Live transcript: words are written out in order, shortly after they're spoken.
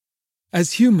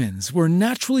As humans, we're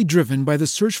naturally driven by the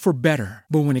search for better.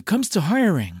 But when it comes to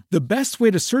hiring, the best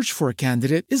way to search for a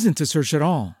candidate isn't to search at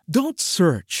all. Don't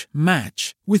search,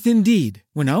 match with Indeed.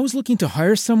 When I was looking to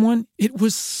hire someone, it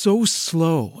was so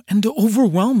slow and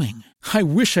overwhelming. I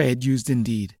wish I had used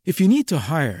Indeed. If you need to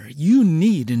hire, you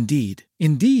need Indeed.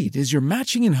 Indeed is your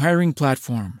matching and hiring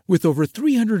platform with over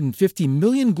 350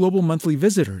 million global monthly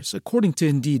visitors, according to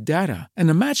Indeed data, and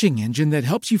a matching engine that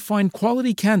helps you find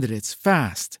quality candidates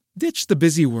fast. Ditch the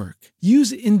busy work.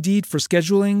 Use Indeed for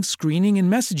scheduling, screening,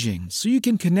 and messaging so you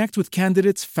can connect with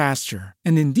candidates faster.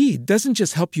 And Indeed doesn't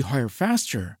just help you hire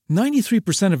faster.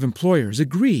 93% of employers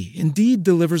agree Indeed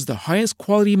delivers the highest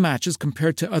quality matches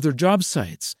compared to other job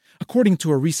sites, according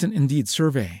to a recent Indeed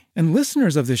survey. And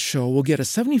listeners of this show will get a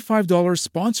 $75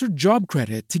 sponsored job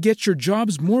credit to get your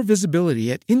jobs more visibility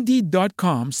at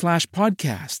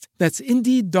Indeed.com/podcast. That's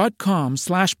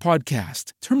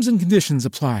Indeed.com/podcast. Terms and conditions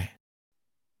apply.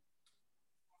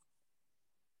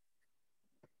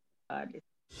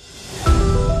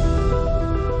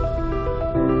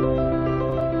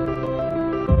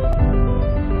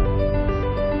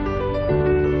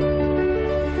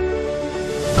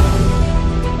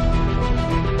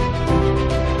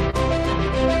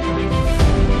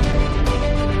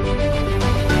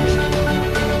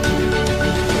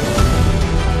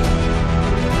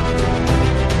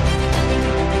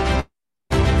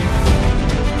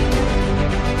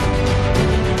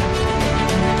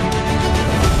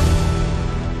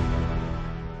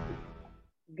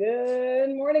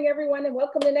 Good morning, everyone, and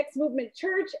welcome to Next Movement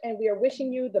Church. And we are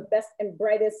wishing you the best and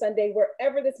brightest Sunday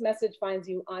wherever this message finds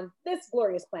you on this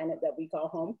glorious planet that we call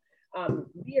home.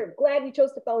 We are glad you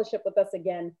chose to fellowship with us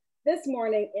again this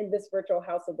morning in this virtual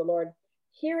house of the Lord.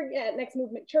 Here at Next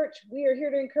Movement Church, we are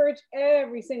here to encourage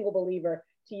every single believer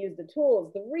to use the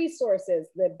tools, the resources,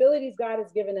 the abilities God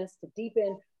has given us to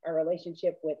deepen our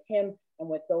relationship with Him and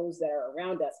with those that are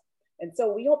around us. And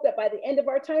so we hope that by the end of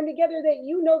our time together that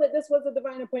you know that this was a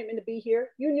divine appointment to be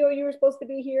here. You knew you were supposed to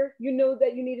be here. You know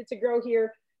that you needed to grow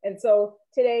here. And so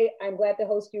today I'm glad to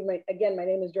host you. My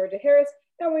name is Georgia Harris,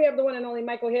 and we have the one and only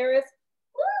Michael Harris.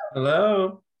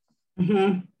 Hello.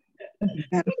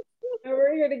 And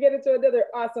we're here to get into another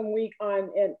awesome week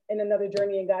in another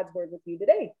journey in God's Word with you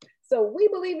today. So we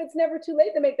believe it's never too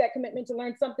late to make that commitment to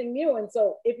learn something new. And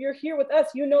so if you're here with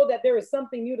us, you know that there is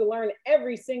something new to learn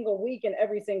every single week and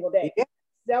every single day.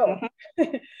 So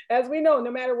as we know,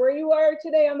 no matter where you are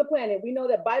today on the planet, we know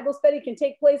that Bible study can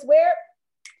take place where?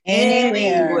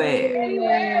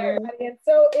 Anywhere. And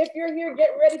so if you're here,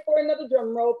 get ready for another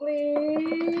drum roll,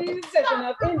 please. Session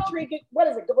of intrigue. What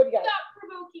is it? What do you got? Thought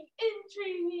provoking,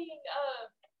 intriguing,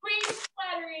 brain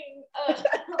splattering,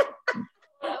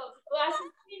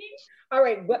 glasses cleaning. All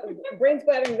right, brain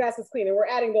splattering, glasses cleaning. We're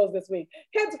adding those this week.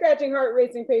 Head scratching, heart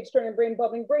racing, page turning, brain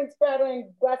bubbling, brain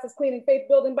splattering, glasses cleaning, faith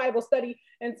building, Bible study.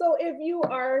 And so if you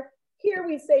are here,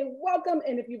 we say welcome.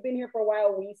 And if you've been here for a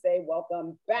while, we say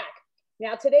welcome back.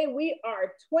 Now, today we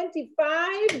are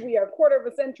 25. We are quarter of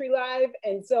a century live.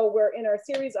 And so we're in our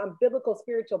series on biblical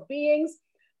spiritual beings.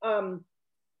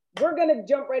 We're going to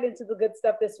jump right into the good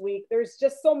stuff this week. There's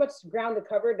just so much ground to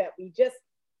cover that we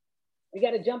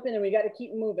got to jump in and we got to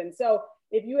keep moving. So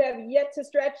if you have yet to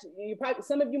stretch,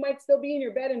 some of you might still be in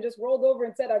your bed and just rolled over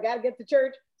and said, I got to get to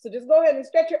church. So just go ahead and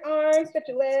stretch your arms, stretch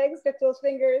your legs, stretch those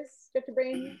fingers, stretch your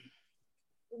brain,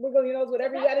 wiggle your nose,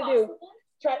 whatever you got to do.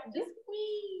 Try just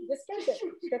stretch it,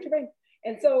 stretch your brain.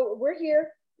 And so we're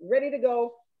here ready to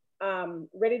go,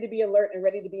 ready to be alert and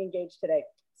ready to be engaged today.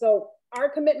 So our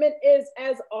commitment is,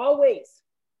 as always,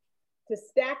 to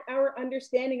stack our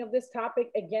understanding of this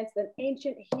topic against an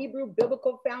ancient Hebrew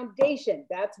biblical foundation.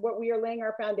 That's what we are laying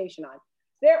our foundation on.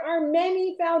 There are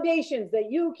many foundations that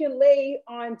you can lay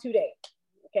on today,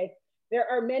 okay? There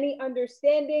are many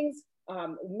understandings,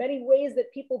 many ways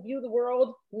that people view the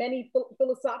world, many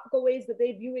philosophical ways that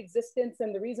they view existence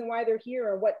and the reason why they're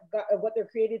here and what they're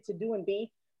created to do and be.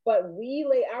 But we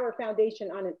lay our foundation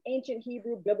on an ancient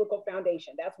Hebrew biblical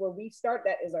foundation. That's where we start.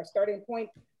 That is our starting point.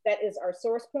 That is our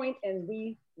source point, and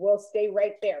we will stay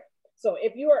right there. So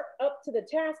if you are up to the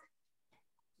task,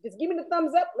 just give me the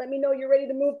thumbs up. Let me know you're ready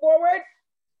to move forward.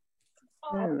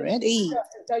 I'm ready. I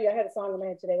tell you, I had a song in my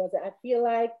head today. Was it? I feel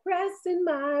like pressing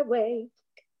my way.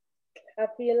 I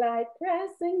feel like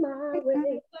pressing my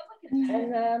way,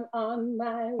 and I'm on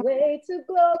my way to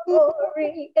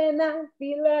glory, and I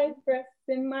feel like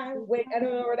pressing my way. I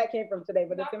don't know where that came from today,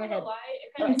 but it's in my head.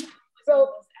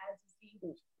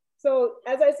 So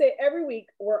as I say every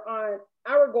week, our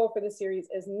goal for this series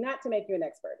is not to make you an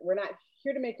expert. We're not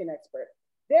here to make you an expert.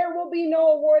 There will be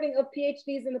no awarding of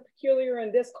PhDs in the peculiar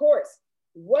in this course.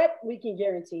 What we can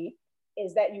guarantee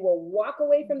is that you will walk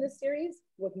away from this series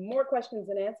with more questions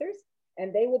than answers,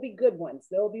 and they will be good ones.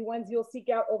 They will be ones you'll seek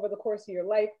out over the course of your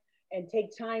life and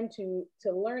take time to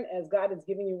learn as God is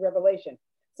giving you revelation.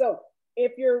 So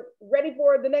if you're ready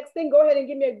for the next thing, go ahead and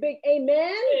give me a big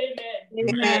amen.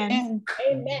 Amen.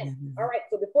 Amen. All right,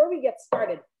 so before we get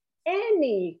started,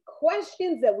 any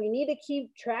questions that we need to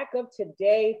keep track of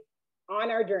today on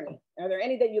our journey? Are there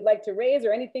any that you'd like to raise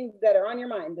or anything that are on your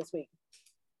mind this week?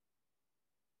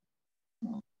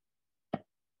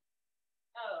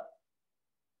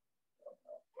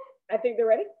 I think they're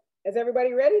ready. Is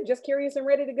everybody ready? Just curious and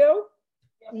ready to go?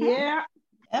 Yeah.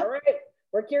 All right.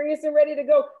 We're curious and ready to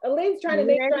go. Elaine's trying to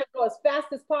make sure I go as fast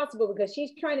as possible because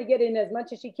she's trying to get in as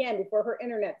much as she can before her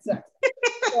internet sucks.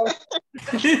 So,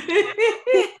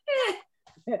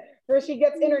 before she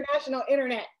gets international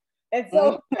internet. And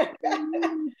so,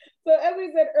 so as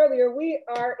we said earlier, we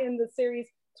are in the series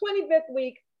 25th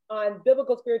week on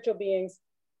biblical spiritual beings.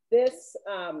 This,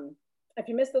 if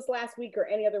you missed this last week or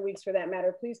any other weeks for that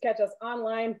matter, please catch us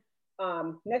online,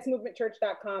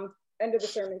 nextmovementchurch.com, under the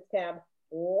sermons tab.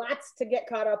 Lots to get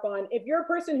caught up on. If you're a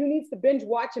person who needs to binge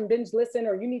watch and binge listen,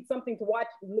 or you need something to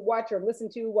watch or listen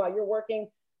to while you're working,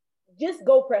 just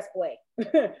go press play.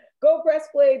 Go press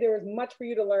play. There is much for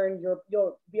you to learn.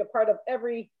 You'll be a part of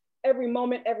every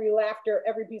moment, every laughter,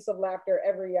 every piece of laughter,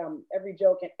 every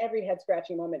joke, and every head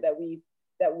scratching moment that we've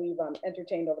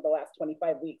entertained over the last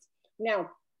 25 weeks.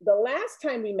 Now, the last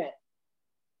time we met,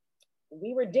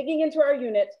 we were digging into our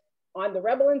unit on the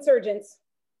rebel insurgents,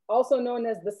 also known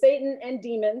as the Satan and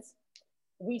demons.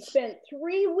 We spent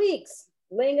 3 weeks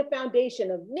laying a foundation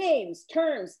of names,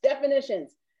 terms,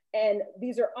 definitions, and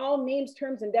these are all names,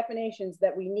 terms, and definitions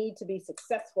that we need to be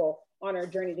successful on our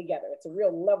journey together. It's a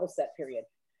real level set period.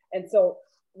 And so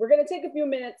we're going to take a few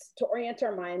minutes to orient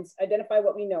our minds, identify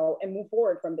what we know, and move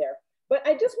forward from there. But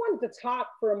I just wanted to talk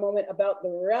for a moment about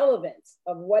the relevance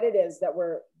of what it is that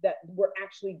we're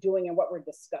actually doing and what we're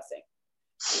discussing.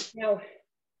 Now,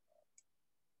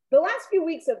 the last few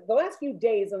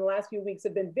days and the last few weeks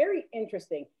have been very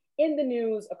interesting in the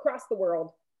news across the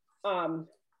world.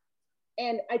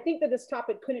 And I think that this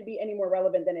topic couldn't be any more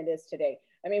relevant than it is today.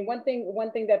 I mean, one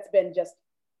thing that's been just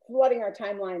flooding our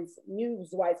timelines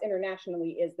news-wise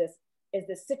internationally is this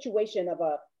situation of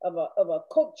a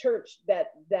cult church that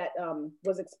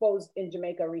was exposed in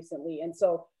Jamaica recently. And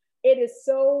so it is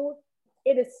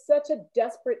such a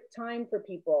desperate time for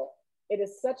people. It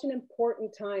is such an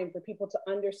important time for people to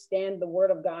understand the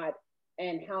Word of God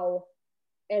and how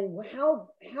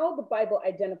the Bible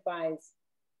identifies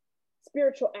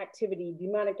spiritual activity,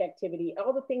 demonic activity,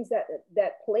 all the things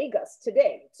that plague us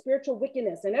today, spiritual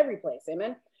wickedness in every place.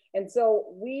 Amen. And so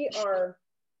we are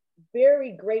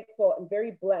very grateful and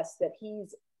very blessed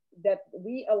that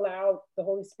we allow the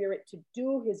Holy Spirit to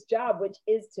do his job, which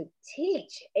is to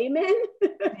teach. Amen.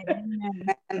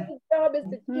 His job is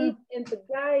to teach and to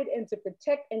guide and to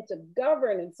protect and to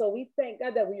govern. And so we thank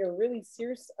God that we are really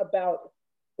serious about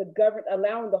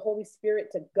allowing the Holy Spirit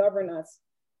to govern us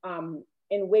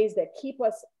in ways that keep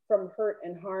us from hurt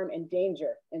and harm and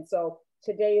danger. And so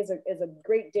today is a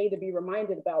great day to be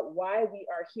reminded about why we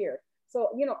are here. So,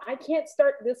 I can't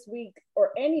start this week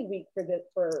or any week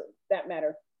for that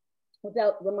matter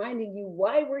without reminding you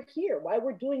why we're here, why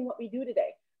we're doing what we do today.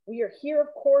 We are here,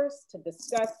 of course, to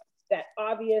discuss that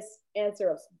obvious answer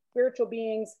of spiritual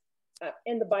beings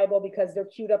in the Bible because they're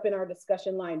queued up in our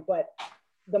discussion line. But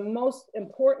the most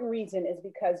important reason is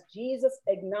because Jesus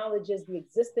acknowledges the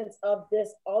existence of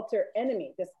this ultimate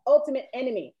enemy.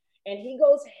 And he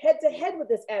goes head to head with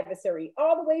this adversary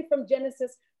all the way from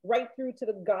Genesis right through to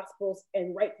the Gospels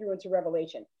and right through into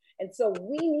Revelation. And so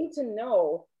we need to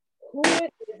know who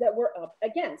it is that we're up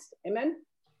against. Amen.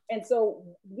 And so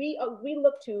we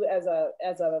look to as a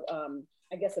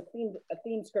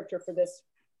theme scripture for this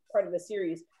part of the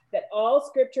series, that all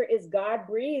scripture is God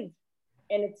breathed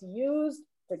and it's used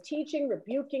for teaching,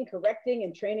 rebuking, correcting,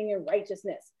 and training in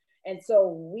righteousness. And so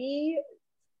we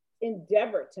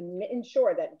endeavor to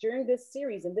ensure that during this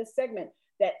series, in this segment,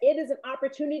 that it is an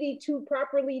opportunity to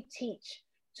properly teach,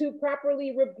 to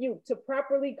properly rebuke, to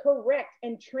properly correct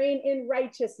and train in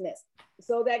righteousness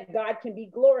so that God can be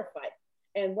glorified.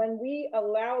 And when we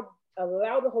allow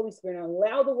the Holy Spirit and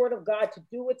allow the Word of God to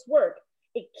do its work,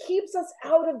 it keeps us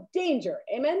out of danger.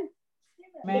 Amen.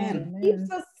 Amen. It keeps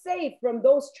us safe from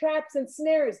those traps and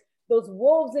snares, those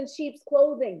wolves in sheep's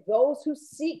clothing, those who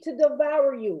seek to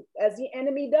devour you as the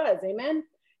enemy does. Amen.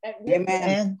 And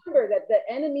remember that the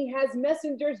enemy has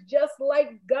messengers just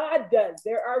like God does.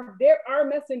 There are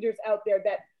messengers out there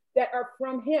that are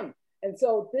from him. And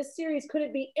so this series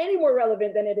couldn't be any more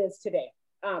relevant than it is today,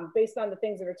 based on the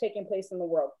things that are taking place in the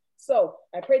world. So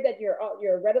I pray that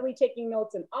you're readily taking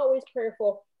notes and always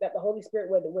prayerful that the Holy Spirit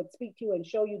would speak to you and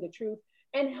show you the truth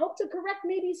and help to correct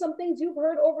maybe some things you've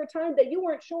heard over time that you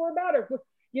weren't sure about or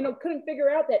couldn't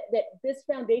figure out, that this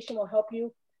foundation will help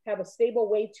you have a stable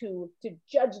way to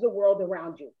judge the world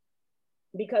around you,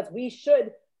 because we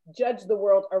should judge the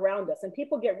world around us. And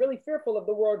people get really fearful of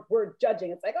the word judging.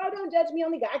 It's like, oh, don't judge me,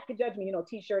 only God can judge me,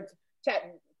 T-shirts,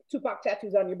 Tupac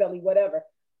tattoos on your belly, whatever.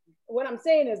 What I'm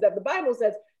saying is that the Bible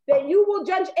says that you will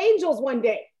judge angels one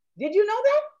day. Did you know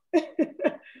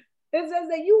that? It says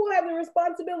that you will have the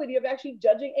responsibility of actually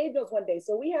judging angels one day.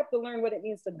 So we have to learn what it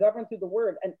means to govern through the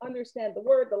word and understand the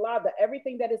word, the law,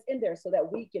 everything that is in there, so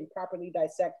that we can properly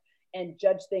dissect and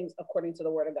judge things according to the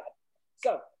word of God.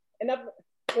 So enough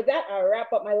with that. I'll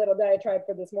wrap up my little diatribe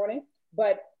for this morning,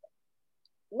 but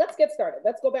let's get started.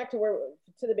 Let's go back to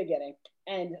the beginning,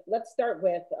 and let's start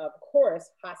with, of course,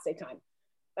 HaSatan.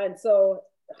 And so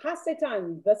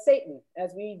HaSatan, the Satan,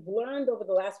 as we've learned over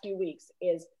the last few weeks,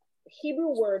 is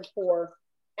Hebrew word for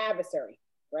adversary,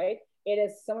 right? It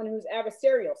is someone who's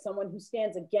adversarial, someone who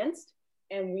stands against.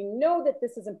 And we know that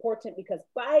this is important because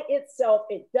by itself,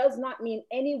 it does not mean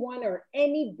anyone or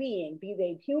any being, be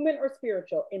they human or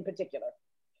spiritual in particular.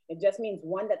 It just means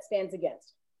one that stands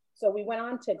against. So we went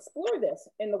on to explore this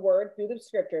in the word through the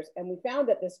scriptures, and we found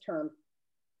that this term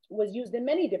was used in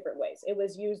many different ways. It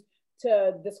was used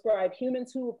to describe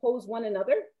humans who oppose one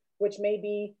another, which may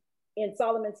be, in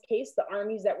Solomon's case, the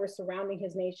armies that were surrounding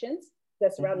his nations, the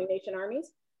surrounding nation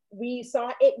armies. We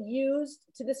saw it used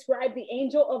to describe the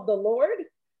angel of the Lord,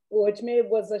 which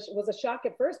was a shock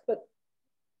at first, but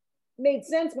made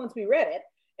sense once we read it.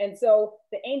 And so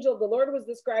the angel of the Lord was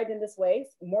described in this way,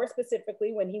 more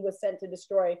specifically when he was sent to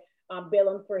destroy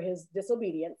Balaam for his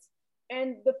disobedience.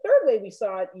 And the third way we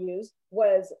saw it used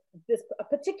was a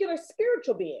particular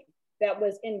spiritual being that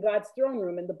was in God's throne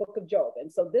room in the book of Job.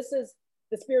 And so this is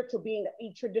the spiritual being that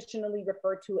we traditionally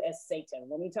refer to as Satan.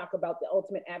 When we talk about the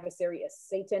ultimate adversary as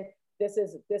Satan, this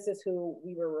is who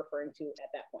we were referring to at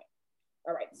that point.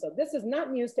 All right, so this is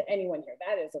not news to anyone here.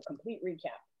 That is a complete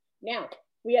recap. Now,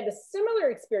 we had a similar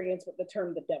experience with the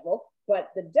term the devil, but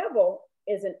the devil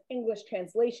is an English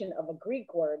translation of a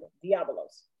Greek word,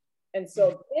 diabolos. And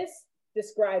so this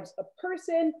describes a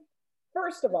person,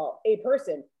 first of all, a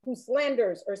person who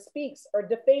slanders or speaks or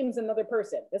defames another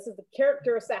person. This is the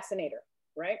character assassinator,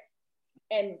 right?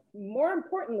 And more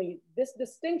importantly, this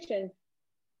distinction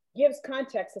gives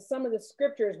context to some of the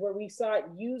scriptures where we saw it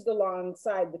used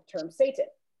alongside the term Satan,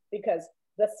 because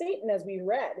the Satan, as we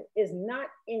read, is not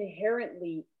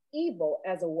inherently evil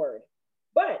as a word.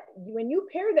 But when you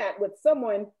pair that with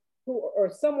someone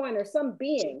or some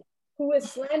being who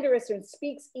is slanderous and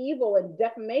speaks evil and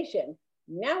defamation,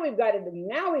 now we've got a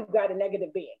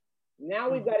negative being. Now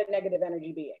we've got a negative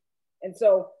energy being. And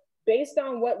so based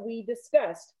on what we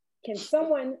discussed, do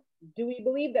we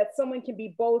believe that someone can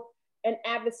be both an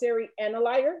adversary and a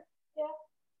liar?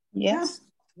 Yeah.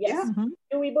 Yes. Mm-hmm.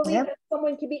 Do we believe that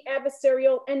someone can be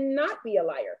adversarial and not be a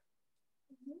liar?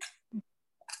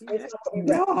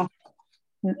 Yeah.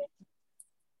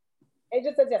 It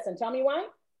just says yes. And tell me why.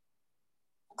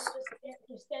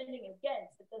 You're standing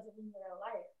against. It doesn't mean you're a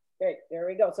liar. Great. There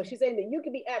we go. So she's saying that you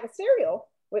can be adversarial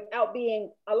without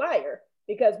being a liar,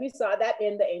 because we saw that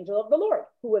in the angel of the Lord,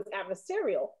 who was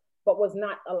adversarial but was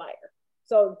not a liar.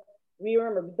 So we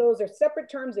remember those are separate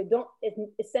terms. They don't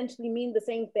essentially mean the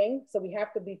same thing. So we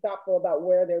have to be thoughtful about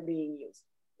where they're being used.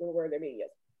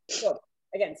 So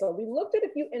again, so we looked at a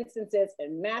few instances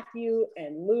in Matthew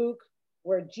and Luke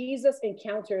where Jesus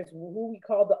encounters who we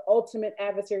call the ultimate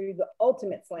adversary, the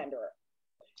ultimate slanderer.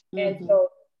 And so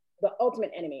the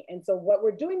ultimate enemy. And so what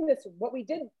we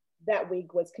did that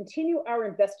week was continue our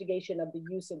investigation of the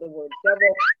use of the word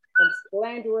devil and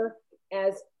slanderer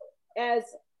as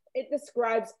it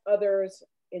describes others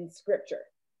in scripture.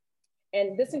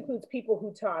 And this includes people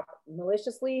who talk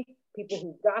maliciously, people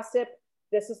who gossip.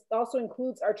 Also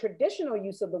includes our traditional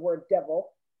use of the word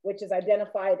devil, which is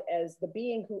identified as the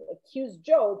being who accused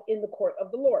Job in the court of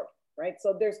the Lord, right?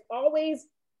 So there's always,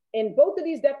 in both of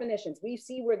these definitions, we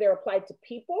see where they're applied to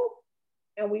people,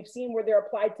 and we've seen where they're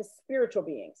applied to spiritual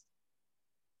beings.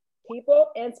 People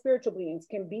and spiritual beings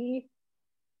can be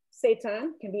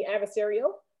Satan, can be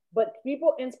adversarial, but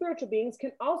people and spiritual beings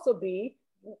can also be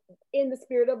in the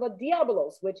spirit of a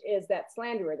diabolos, which is that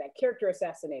slanderer, that character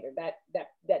assassinator,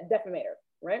 that defamator,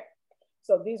 right?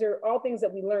 So these are all things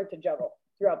that we learned to juggle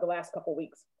throughout the last couple of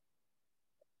weeks.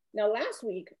 Now, last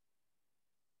week,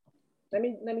 let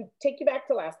me take you back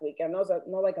to last week. I know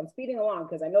like I'm speeding along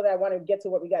because I know that I want to get to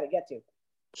what we got to get to.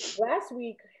 Last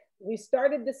week, we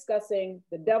started discussing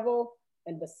the devil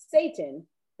and the Satan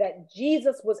that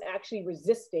Jesus was actually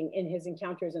resisting in his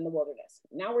encounters in the wilderness.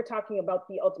 Now we're talking about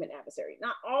the ultimate adversary,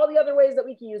 not all the other ways that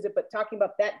we can use it, but talking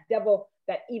about that devil,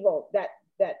 that evil, that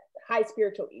high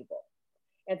spiritual evil.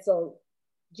 And so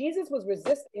Jesus was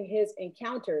resisting his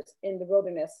encounters in the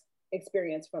wilderness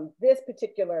experience from this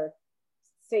particular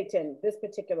Satan, this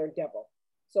particular devil.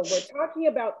 So we're talking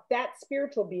about that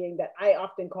spiritual being that I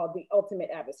often call the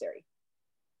ultimate adversary.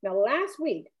 Now, last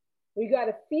week, we got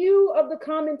a few of the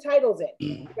common titles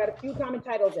in.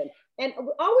 And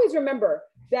always remember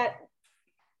that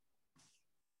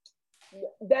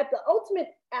the ultimate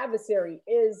adversary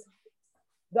is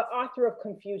the author of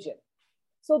confusion.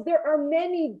 So there are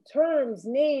many terms,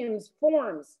 names,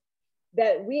 forms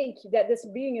that this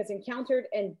being is encountered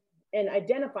and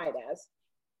identified as.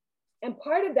 And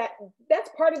part of that's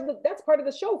part of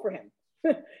the show for him,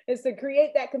 is to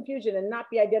create that confusion and not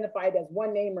be identified as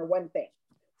one name or one thing.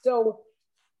 So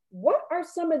what are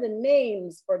some of the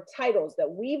names or titles that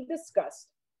we've discussed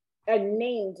and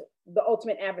named the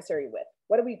ultimate adversary with?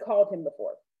 What have we called him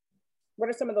before? What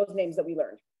are some of those names that we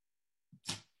learned?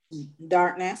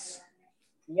 Darkness.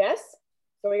 Yes.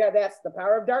 So we got that's the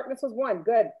power of darkness was one.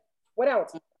 Good. What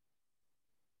else?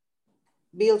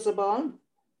 Beelzebub.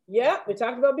 Yeah, we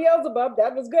talked about Beelzebub.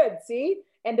 That was good. See?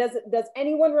 And does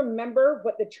anyone remember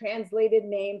what the translated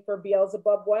name for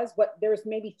Beelzebub was? There's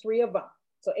maybe 3 of them.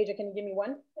 So Asia, can you give me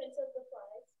one? Prince of the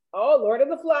Flies. Oh, Lord of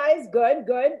the Flies. Good.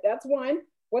 That's one.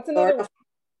 What's another one?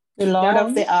 The Lord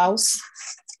of the House.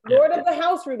 Lord of the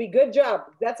House, Ruby. Good job.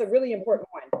 That's a really important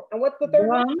one. And what's the third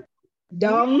one?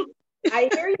 Dung. I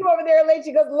hear you over there, late.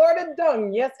 She goes, Lord of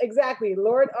Dung. Yes, exactly.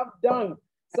 Lord of Dung.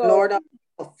 So Lord of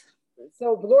Filth.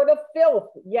 So Lord of Filth.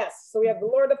 Yes. So we have the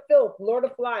Lord of Filth, Lord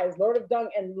of Flies, Lord of Dung,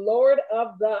 and Lord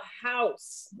of the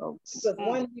House. Because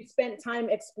one we spent time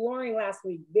exploring last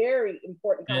week. Very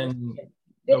important conversation.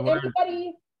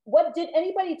 Did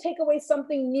anybody take away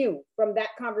something new from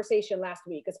that conversation last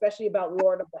week, especially about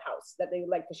Lord of the House, that they would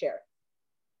like to share?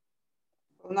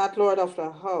 Well, not Lord of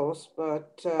the House,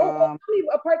 but tell me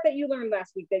a part that you learned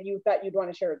last week that you thought you'd want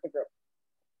to share with the group.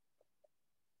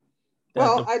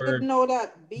 Well, I didn't know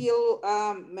that Beel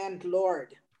meant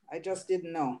Lord. I just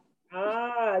didn't know.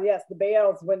 Ah, yes, the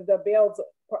Baals, when the Baals,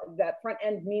 that front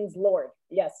end means Lord.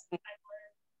 Yes,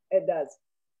 it does.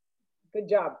 Good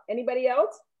job. Anybody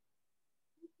else?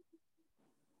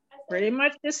 Pretty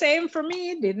much the same for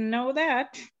me. Didn't know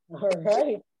that. All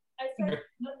right. I started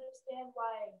to understand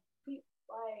why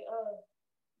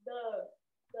the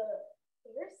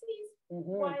Pharisees,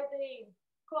 why they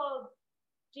called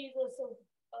Jesus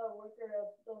a worker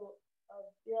of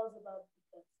Beelzebub,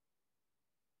 because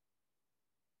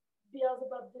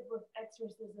Beelzebub did with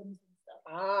exorcisms and stuff.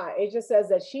 Ah, it just says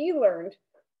that she learned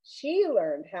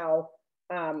how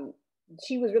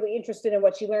she was really interested in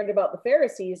what she learned about the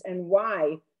Pharisees and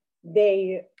why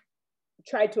they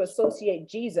tried to associate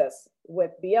Jesus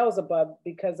with Beelzebub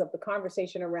because of the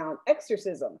conversation around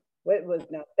exorcism.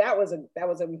 That was an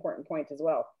important point as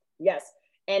well. Yes.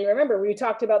 And remember, we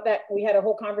talked about that. We had a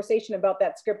whole conversation about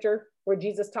that scripture where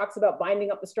Jesus talks about binding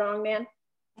up the strong man.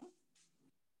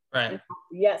 Right.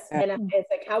 Yes. And it's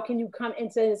like, how can you come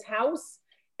into his house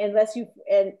unless you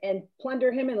and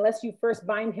plunder him unless you first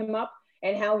bind him up?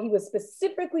 And how he was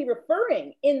specifically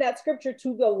referring in that scripture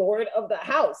to the Lord of the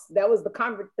house. That was the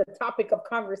topic of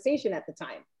conversation at the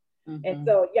time. And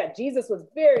so, yeah, Jesus was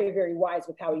very, very wise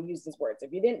with how he used his words.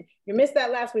 If you missed that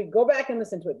last week, go back and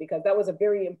listen to it, because that was a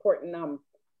very important,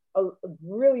 a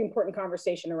really important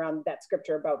conversation around that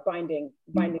scripture about binding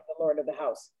the Lord of the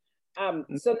house.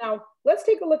 So now let's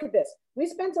take a look at this. We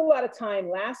spent a lot of time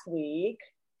last week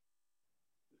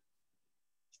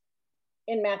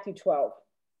in Matthew 12.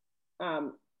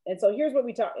 And so here's what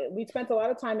we spent a lot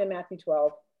of time in Matthew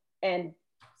 12 and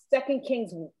 2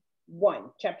 Kings 1,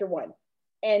 chapter 1.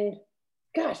 And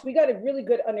gosh, we got a really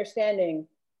good understanding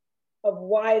of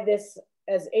why this,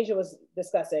 as Asia was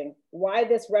discussing, why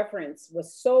this reference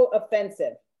was so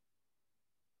offensive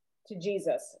to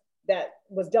Jesus that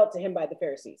was dealt to him by the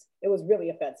Pharisees. It was really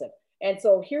offensive. And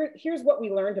so here's what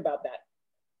we learned about that.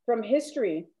 From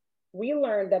history, we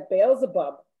learned that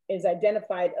Beelzebub is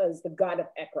identified as the god of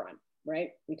Ekron, right?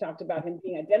 We talked about him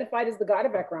being identified as the god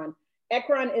of Ekron.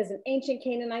 Ekron is an ancient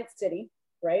Canaanite city,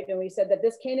 right? And we said that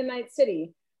this Canaanite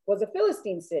city was a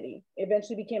Philistine city,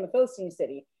 eventually became a Philistine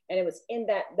city. And it was in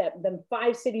the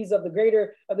 5 cities of the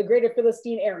greater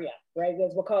Philistine area, right?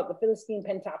 As we'll call it, the Philistine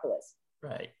Pentapolis.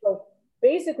 Right. So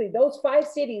basically those 5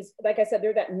 cities, like I said,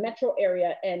 they're that metro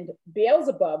area, and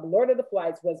Beelzebub, Lord of the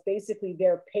Flies, was basically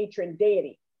their patron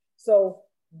deity. So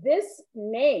this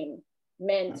name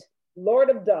meant Lord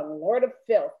of Dung, Lord of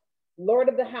Filth, Lord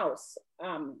of the House,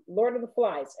 Lord of the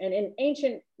Flies. And in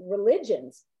ancient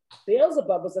religions,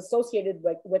 Beelzebub was associated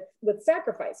with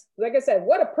sacrifice. Like I said,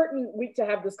 what a pertinent week to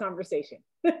have this conversation.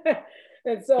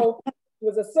 And so it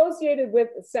was associated with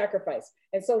sacrifice.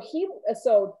 And so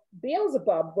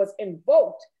Beelzebub was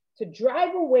invoked to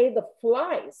drive away the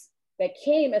flies that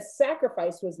came as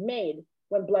sacrifice was made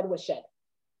when blood was shed.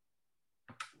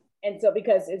 And so,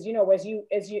 because as you know, as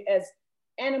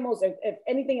animals, if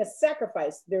anything is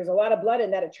sacrificed, there's a lot of blood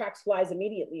and that attracts flies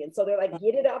immediately. And so they're like,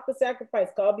 get it off the sacrifice,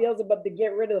 call Beelzebub to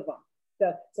get rid of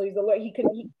them. So he's the Lord, he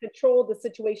controlled the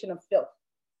situation of filth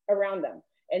around them.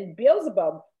 And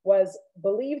Beelzebub was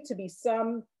believed to be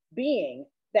some being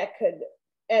that could,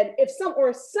 and if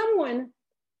someone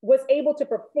was able to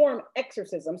perform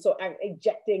exorcism, so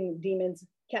ejecting demons,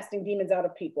 casting demons out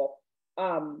of people,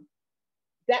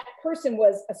 that person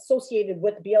was associated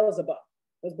with Beelzebub.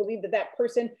 It was believed that that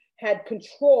person had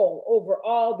control over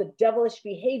all the devilish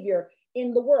behavior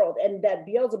in the world, and that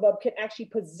Beelzebub could actually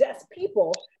possess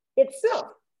people itself.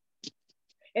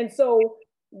 And so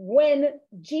when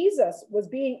Jesus was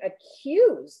being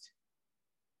accused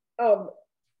of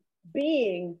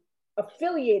being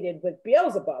affiliated with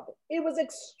Beelzebub, it was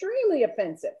extremely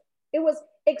offensive. It was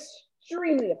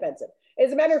extremely offensive.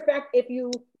 As a matter of fact, if you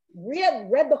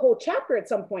read the whole chapter at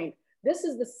some point, this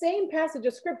is the same passage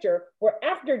of scripture where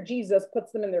after Jesus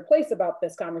puts them in their place about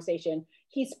this conversation,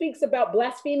 he speaks about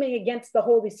blaspheming against the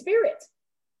Holy Spirit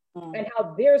and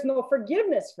how there's no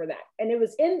forgiveness for that. And it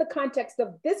was in the context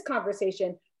of this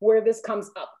conversation where this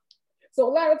comes up. So a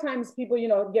lot of times people,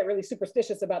 get really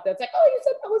superstitious about that. It's like, oh, you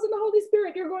said that was in the Holy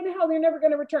Spirit, you're going to hell, you're never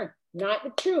going to return. Not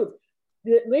the truth.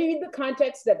 Read the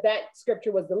context that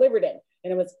scripture was delivered in,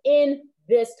 and it was in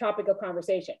this topic of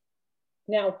conversation.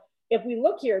 Now, if we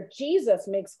look here, Jesus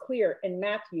makes clear in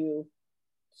Matthew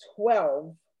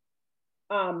 12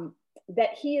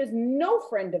 that he is no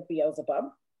friend of Beelzebub,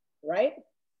 right?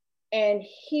 And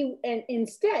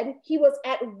instead he was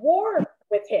at war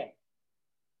with him.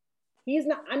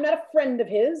 I'm not a friend of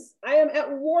his. I am at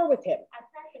war with him.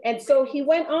 And so he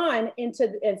went on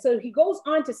so he goes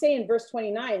on to say in verse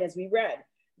 29, as we read,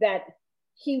 that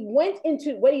he went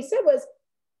into, what he said was,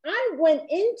 I went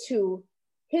into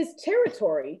his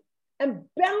territory and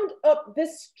bound up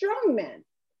this strong man,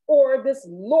 or this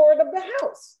Lord of the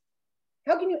house.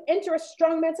 How can you enter a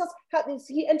strong man's house?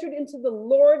 He entered into the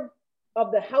Lord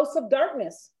of the house of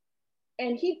darkness,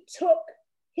 and he took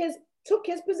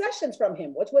his possessions from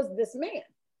him, which was this man.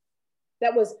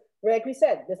 That was, like we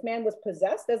said, this man was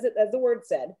possessed, as the word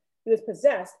said. He was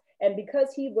possessed, and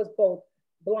because he was both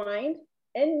blind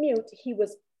and mute, he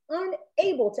was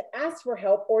unable to ask for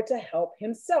help or to help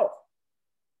himself.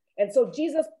 And so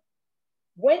Jesus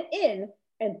went in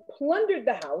and plundered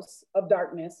the house of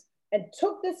darkness and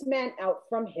took this man out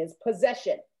from his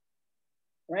possession,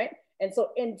 right? And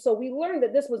so we learned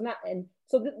that this was not, and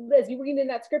so as you read in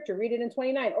that scripture, read it in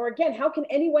 29, or again, how can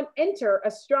anyone enter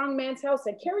a strong man's house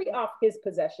and carry off his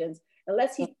possessions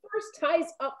unless he first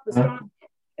ties up the strong man?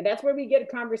 And that's where we get a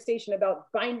conversation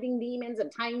about binding demons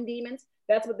and tying demons.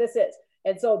 That's what this is.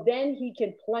 And so then he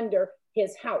can plunder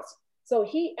his house. So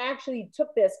he actually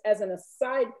took this as an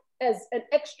aside, as an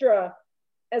extra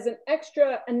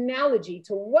analogy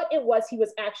to what it was he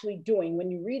was actually doing when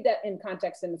you read that in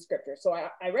context in the scripture. So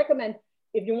I recommend,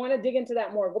 if you want to dig into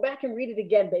that more, go back and read it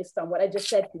again based on what I just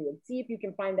said to you and see if you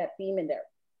can find that theme in there.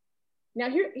 Now,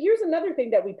 here's another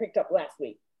thing that we picked up last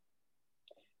week.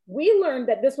 We learned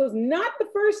that this was not the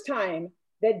first time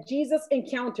that Jesus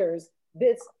encounters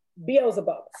this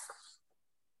Beelzebub.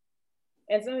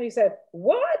 And somebody said,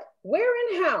 what? Where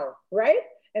and how, right?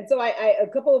 And so a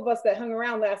couple of us that hung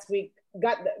around last week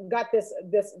got this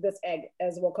egg,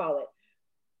 as we'll call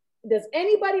it. Does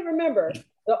anybody remember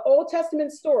the Old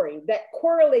Testament story that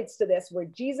correlates to this, where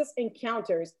Jesus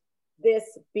encounters this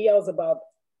Beelzebub?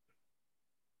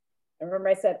 I remember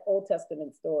I said Old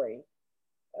Testament story.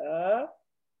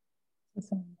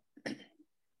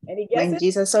 Any guesses? When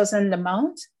Jesus was on the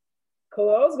mount?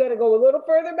 Close, gotta go a little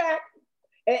further back.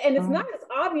 And it's not as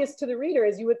obvious to the reader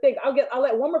as you would think. I'll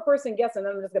let one more person guess, and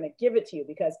then I'm just gonna give it to you,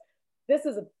 because this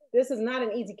is not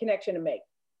an easy connection to make.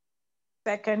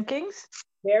 2 Kings?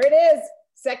 There it is,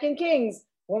 2 Kings.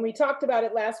 When we talked about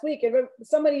it last week, and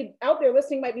somebody out there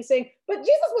listening might be saying, but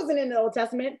Jesus wasn't in the Old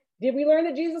Testament. Did we learn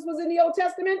that Jesus was in the Old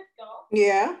Testament?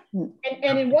 Yeah.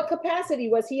 And in what capacity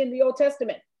was he in the Old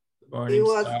Testament? He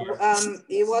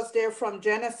was there from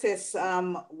Genesis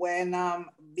when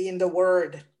being the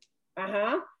Word.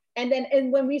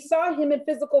 And when we saw him in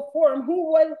physical form,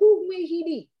 who may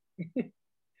he be?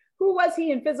 Who was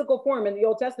he in physical form in the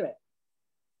Old Testament?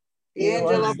 The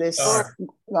angel of the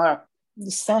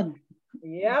sun.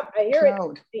 Yep, I hear it.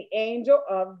 Cloud. The angel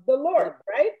of the Lord,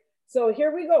 right? So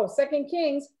here we go. 2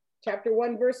 Kings chapter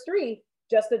 1, verse 3,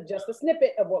 just a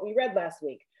snippet of what we read last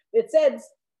week. It says,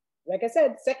 like I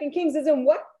said, 2 Kings is in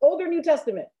what? Old or New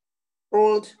Testament?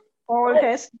 Old. Old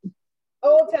Testament.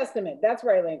 Old Testament. That's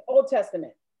right, Lane. Old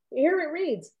Testament. Here it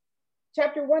reads,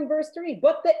 chapter 1, verse 3.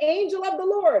 But the angel of the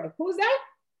Lord, who's that?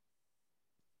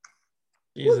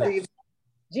 Jesus. Who's that?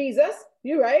 Jesus,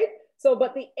 you right? So,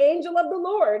 but the angel of the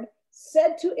Lord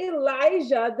said to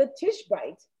Elijah the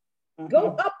Tishbite,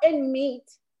 go up and meet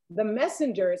the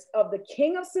messengers of the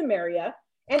king of Samaria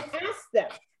and ask them,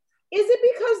 is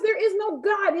it because there is no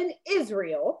God in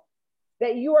Israel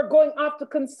that you are going off to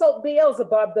consult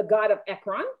Beelzebub, the god of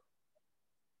Ekron?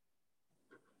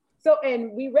 So,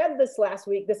 and we read this last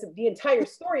week, the entire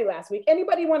story last week.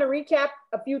 Anybody want to recap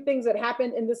a few things that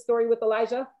happened in this story with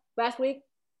Elijah last week?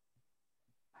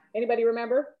 Anybody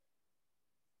remember?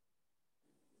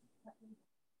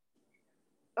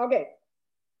 Okay.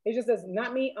 It just says,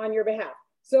 not me, on your behalf.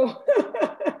 So,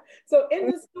 so in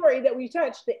the story that we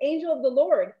touched, the angel of the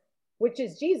Lord, which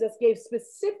is Jesus, gave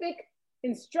specific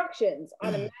instructions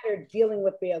on a matter dealing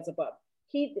with Beelzebub.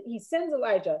 He sends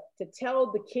Elijah to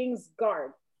tell the king's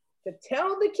guard, to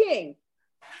tell the king,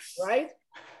 right,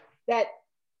 that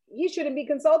he shouldn't be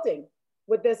consulting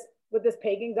with this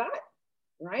pagan god,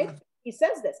 right? He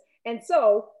says this. And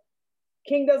so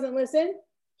king doesn't listen.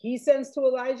 He sends to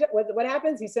Elijah. What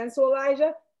happens? He sends to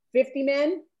Elijah 50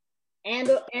 men and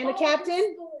a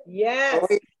captain. Yes,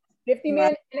 50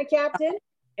 men and a captain,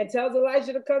 and tells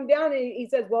Elijah to come down. And he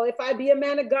says, well, if I be a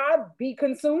man of God, be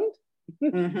consumed.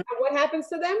 And what happens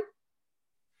to them?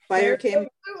 Fire came.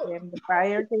 The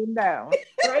fire came down.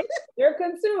 Right? They're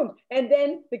consumed. And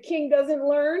then the king doesn't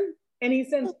learn, and he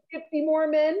sends 50 more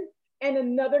men and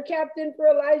another captain for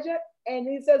Elijah. And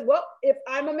he says, well, if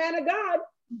I'm a man of God,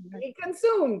 be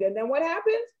consumed. And then what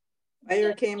happens?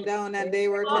 Fire came down and they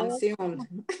were consumed.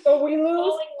 So we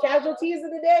lose casualties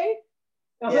of the day,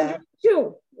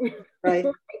 102. Right.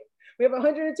 We have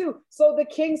 102. So the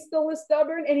king still is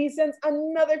stubborn, and he sends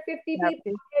another 50 people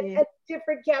and a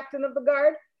different captain of the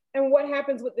guard. And what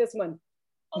happens with this one?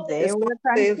 They were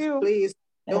Save, consumed. please.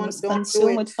 Don't Consumed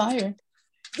do with it. fire.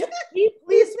 He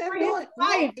pleads for his don't.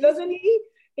 life, doesn't he?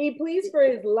 He pleads for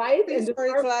his life. Please And for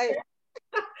his life.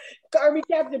 the army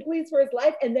captain pleads for his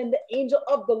life. And then the angel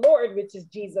of the Lord, which is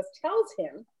Jesus, tells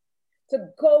him to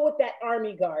go with that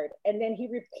army guard. And then he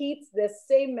repeats this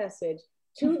same message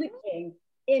to the king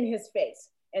in his face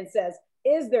and says,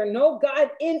 is there no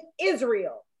God in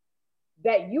Israel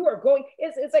that you are going?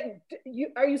 It's like,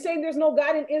 are you saying there's no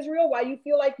God in Israel? Why you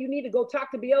feel like you need to go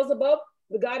talk to Beelzebub,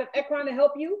 the god of Ekron, to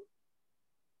help you?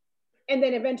 And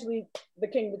then eventually the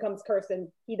king becomes cursed and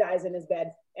he dies in his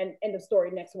bed, and end of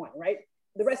story, next one, right?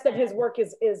 The rest of his work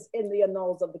is in the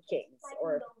annals of the kings,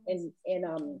 or in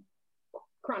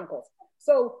Chronicles.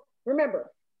 So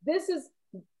remember,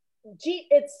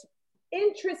 it's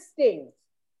interesting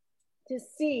to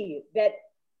see that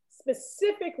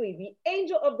specifically the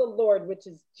angel of the Lord, which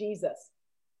is Jesus,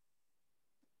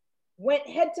 went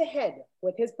head to head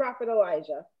with his prophet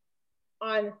Elijah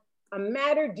on a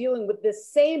matter dealing with this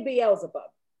same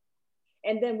Beelzebub.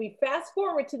 And then we fast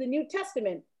forward to the New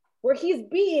Testament, where he's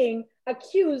being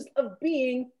accused of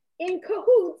being in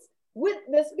cahoots with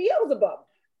this Beelzebub.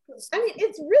 I mean,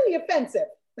 it's really offensive.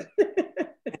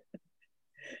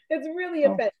 It's really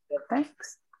offensive.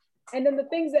 Thanks. And then the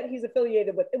things that he's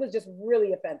affiliated with, it was just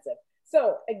really offensive.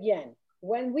 So again,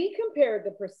 when we compared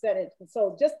the percentage,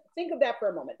 so just think of that for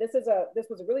a moment. This was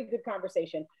a really good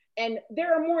conversation. And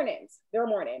there are more names,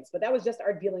 but that was just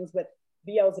our dealings with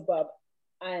Beelzebub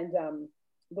and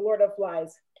the Lord of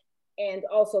Flies, and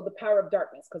also the power of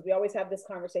darkness, because we always have this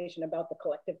conversation about the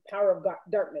collective power of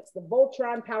darkness, the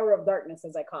Voltron power of darkness,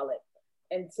 as I call it.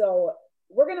 And so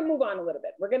we're going to move on a little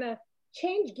bit. We're going to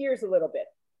change gears a little bit,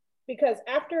 because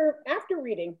after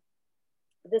reading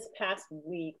this past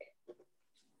week,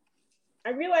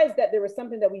 I realized that there was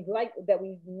something that we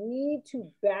need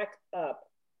to back up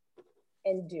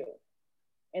and do.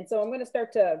 And so I'm going to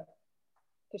start to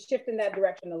shift in that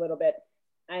direction a little bit.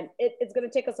 And it's going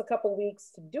to take us a couple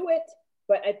weeks to do it,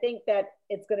 but I think that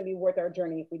it's going to be worth our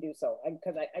journey if we do so,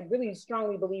 because I really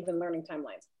strongly believe in learning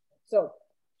timelines. So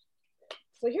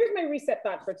here's my reset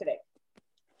thought for today.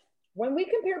 When we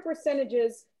compare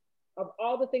percentages of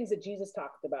all the things that Jesus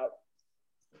talked about,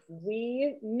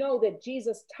 we know that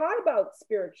Jesus taught about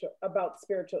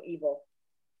spiritual evil,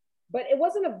 but it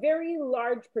wasn't a very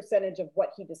large percentage of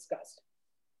what he discussed.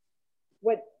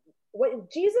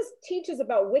 What Jesus teaches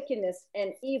about wickedness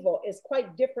and evil is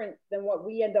quite different than what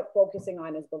we end up focusing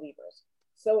on as believers.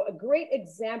 So a great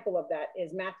example of that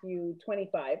is Matthew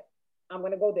 25. I'm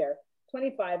going to go there.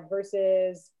 25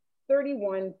 verses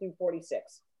 31 through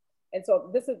 46. And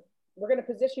so we're going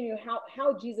to position you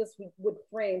how Jesus would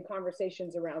frame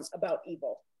conversations about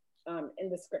evil in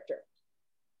the scripture.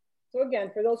 So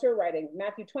again, for those who are writing,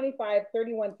 Matthew 25,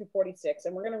 31 through 46,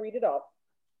 and we're going to read it all.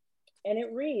 And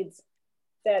it reads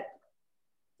that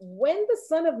when the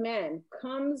Son of Man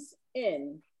comes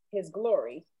in his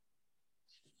glory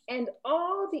and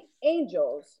all the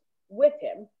angels with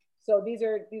him, so these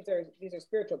are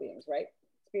spiritual beings, right?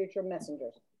 Spiritual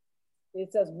messengers.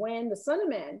 It says, when the Son of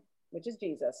Man, which is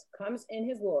Jesus, comes in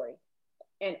his glory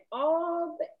and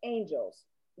all the angels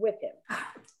with him,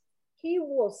 he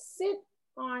will sit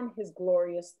on his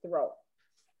glorious throne.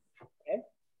 Okay.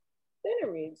 Then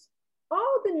it reads,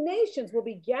 all the nations will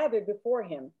be gathered before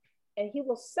him, and he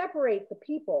will separate the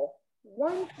people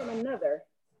one from another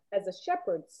as a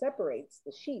shepherd separates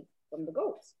the sheep from the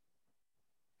goats.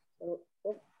 So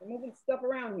we're moving stuff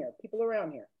around here, people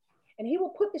around here. And he will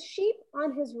put the sheep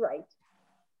on his right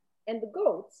and the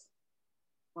goats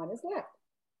on his left.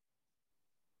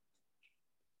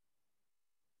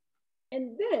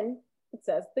 And then it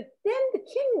says, then the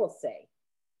king will say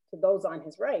to those on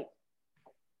his right,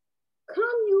 come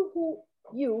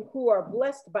you who are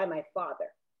blessed by my Father,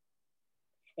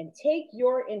 and take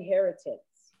your inheritance,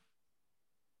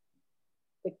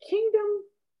 the kingdom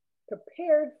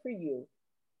prepared for you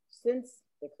since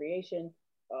the creation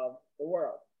of the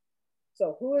world.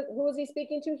 So who is he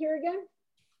speaking to here again?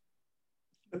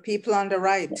 The people on the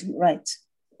right. Right.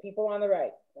 People on the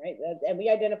right, right? And we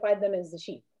identified them as the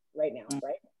sheep right now,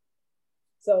 right?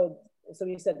 So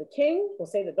he said, the king will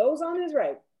say to those on his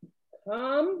right,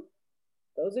 come,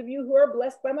 those of you who are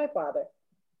blessed by my Father,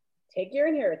 take your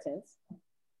inheritance,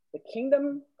 the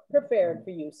kingdom prepared for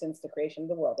you since the creation of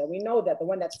the world. And we know that the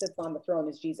one that sits on the throne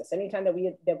is Jesus. Anytime that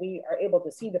we are able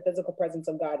to see the physical presence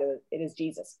of God, it is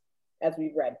Jesus, as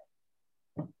we've read.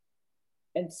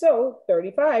 And so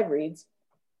 35 reads,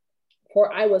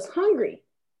 for I was hungry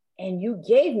and you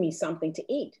gave me something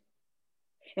to eat.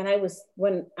 And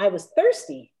when I was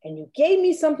thirsty and you gave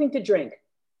me something to drink.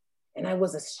 And I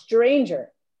was a stranger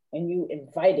and you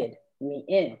invited me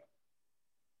in.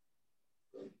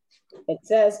 It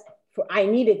says, for I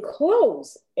needed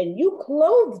clothes and you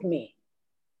clothed me.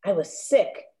 I was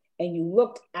sick and you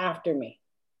looked after me.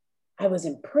 I was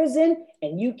in prison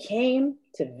and you came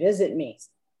to visit me.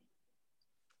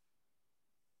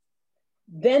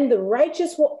 Then the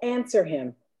righteous will answer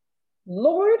him,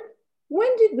 Lord, when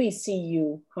did we see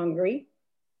you hungry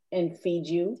and feed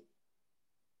you,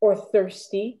 or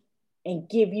thirsty and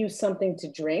give you something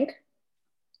to drink?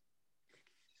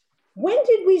 When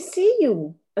did we see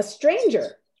you a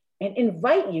stranger and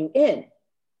invite you in,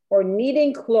 or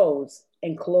needing clothes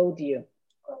and clothe you?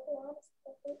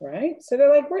 Right? So they're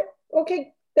like,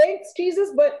 okay, thanks,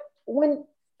 Jesus, but when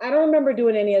I don't remember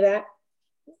doing any of that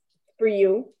for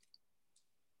you.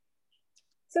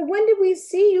 So when did we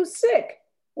see you sick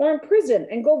or in prison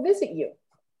and go visit you?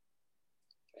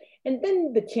 And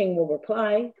then the king will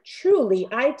reply, truly,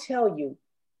 I tell you,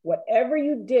 whatever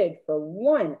you did for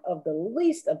one of the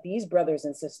least of these brothers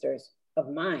and sisters of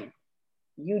mine,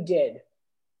 you did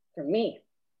for me.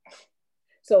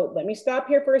 So let me stop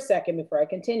here for a second before I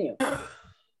continue.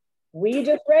 We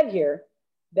just read here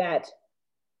that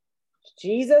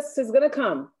Jesus is going to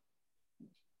come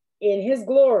in his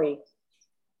glory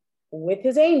with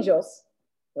his angels,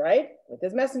 right? With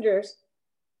his messengers.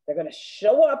 They're going to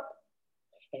show up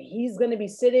and he's going to be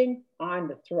sitting on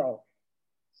the throne.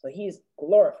 So he's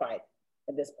glorified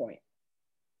at this point.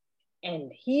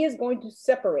 And he is going to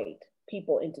separate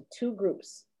people into two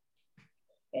groups.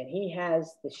 And he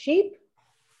has the sheep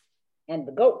and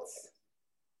the goats.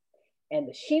 And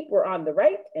the sheep were on the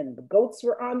right and the goats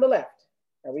were on the left.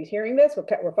 Are we hearing this?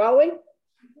 We're following?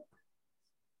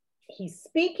 He's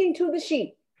speaking to the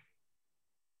sheep.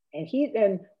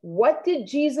 And what did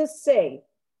Jesus say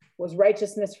was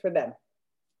righteousness for them?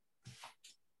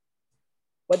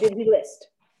 What did he list?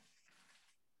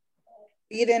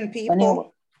 Feeding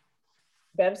people.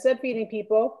 Bev said feeding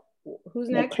people. Who's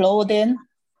next? Clothing.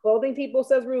 Clothing people,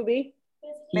 says Ruby.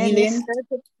 Healing.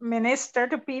 Minister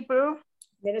to people.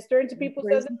 Ministering to people,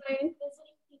 says Elaine.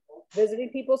 Visiting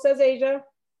people, says Asia.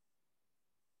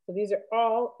 So these are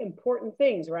all important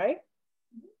things, right?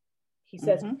 He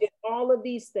says, did all of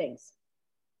these things.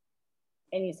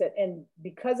 And he said, and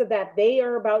because of that, they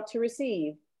are about to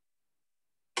receive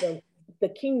the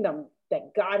kingdom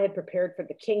that God had prepared for,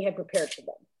 the king had prepared for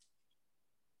them.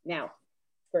 Now,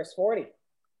 verse 40.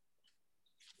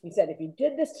 He said, if you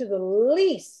did this to the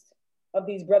least of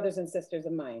these brothers and sisters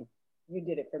of mine, you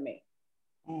did it for me.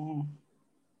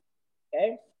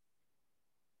 Okay?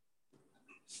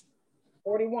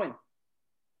 41.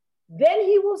 Then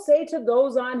he will say to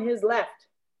those on his left,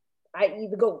 i.e.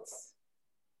 the goats.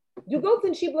 Do goats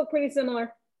and sheep look pretty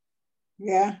similar?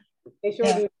 Yeah. They sure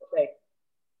do.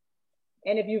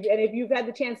 And if you've had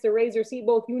the chance to raise or see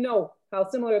both, you know how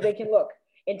similar they can look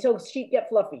until sheep get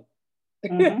fluffy.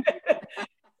 Mhm.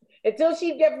 Until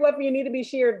sheep get fluffy and need to be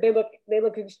sheared, they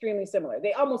look extremely similar.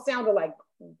 They almost sound alike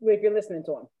if you're listening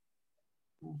to them.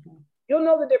 Mhm. You'll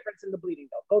know the difference in the bleeding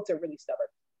though. Goats are really stubborn.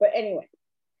 But anyway,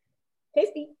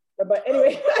 tasty. But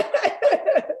anyway,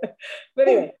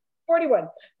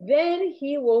 41. Then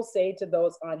he will say to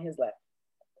those on his left,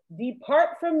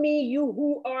 depart from me, you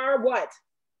who are what?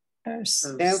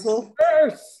 Devil.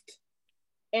 Cursed.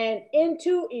 And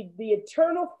into the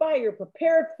eternal fire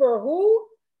prepared for who?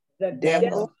 The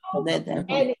devil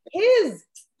and his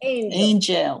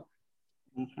angel.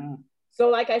 Mhm. So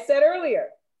like I said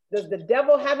earlier, does the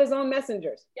devil have his own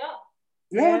messengers? Yeah.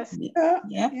 Yes.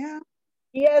 Yeah.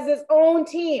 He has his own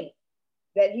team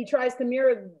that he tries to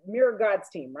mirror God's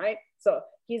team, right? So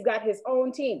he's got his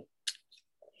own team.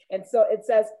 And so it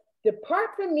says,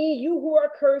 depart from me, you who are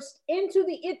cursed, into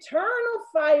the eternal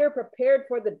fire prepared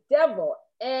for the devil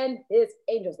and his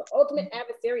angels, the ultimate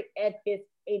adversary and his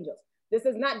angels. This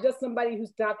is not just somebody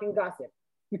who's talking gossip.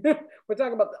 We're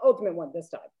talking about the ultimate one this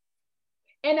time.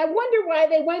 And I wonder why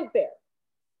they went there.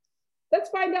 Let's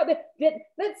find out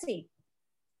let's see.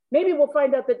 Maybe we'll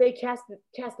find out that they cast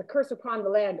a curse upon the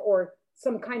land, or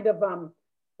some kind of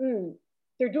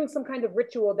they're doing some kind of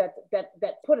ritual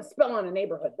that put a spell on a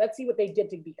neighborhood. Let's see what they did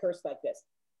to be cursed like this.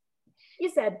 He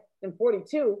said in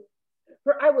 42,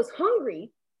 for I was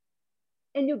hungry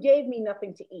and you gave me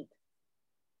nothing to eat.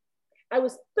 I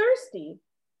was thirsty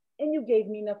and you gave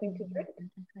me nothing to drink.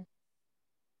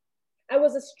 I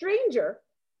was a stranger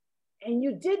and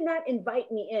you did not invite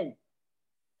me in.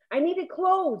 I needed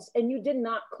clothes and you did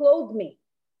not clothe me.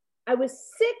 I was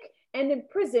sick and in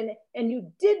prison and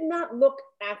you did not look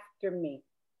after me.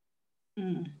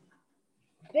 Mm.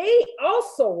 They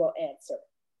also will answer,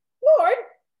 Lord,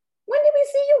 when did we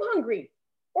see you hungry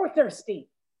or thirsty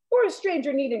or a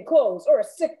stranger needing clothes or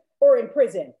sick or in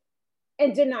prison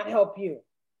and did not help you?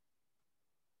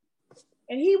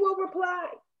 And he will reply,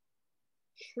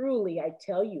 truly, I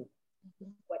tell you,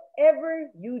 whatever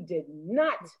you did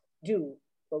not do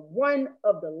for one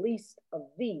of the least of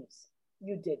these,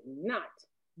 you did not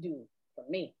do for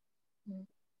me.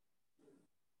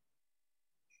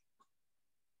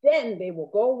 Then they will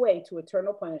go away to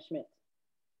eternal punishment,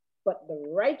 but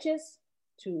the righteous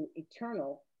to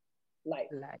eternal life.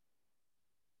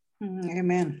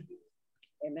 Amen.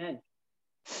 Amen.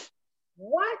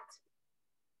 What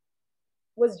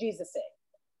was Jesus saying?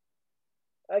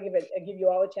 I'll give you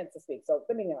all a chance to speak. So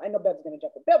let me know. I know Bev's going to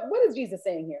jump in. Bev, what is Jesus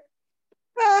saying here?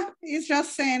 He's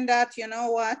just saying that, you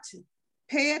know what?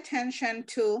 Pay attention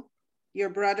to your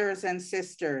brothers and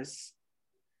sisters.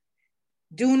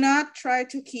 Do not try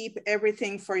to keep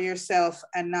everything for yourself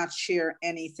and not share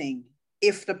anything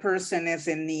if the person is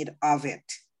in need of it.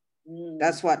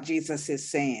 That's what Jesus is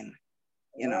saying,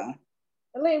 you know.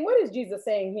 Elaine, what is Jesus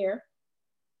saying here?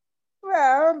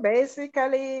 Well,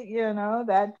 basically, you know,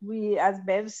 that we, as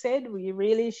Bev said, we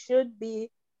really should be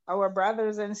our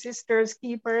brothers and sisters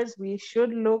keepers. We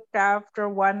should look after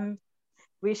one.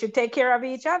 We should take care of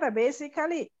each other,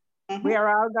 basically. Mm-hmm. We are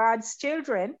all God's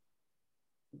children,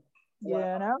 Wow.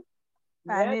 you know.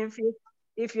 And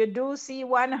if you do see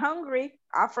one hungry,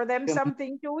 offer them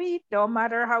something to eat, no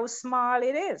matter how small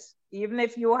it is. Even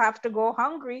if you have to go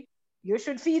hungry, you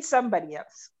should feed somebody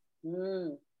else.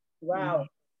 Wow.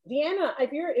 Deanna,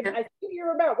 if I think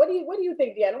you're about, what do you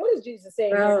think, Deanna? What is Jesus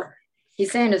saying? Well,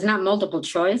 he's saying there's not multiple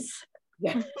choice.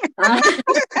 Yeah.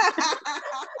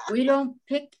 We don't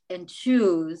pick and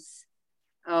choose.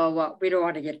 Oh, well, we don't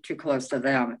want to get too close to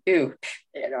them. Ew,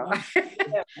 you know.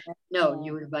 No,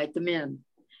 you invite them in.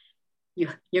 You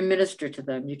minister to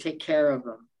them. You take care of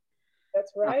them.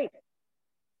 That's right.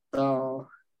 So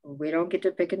we don't get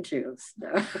to pick and choose.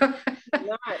 No.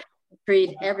 Not.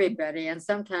 Treat everybody, and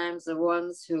sometimes the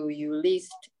ones who you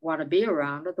least want to be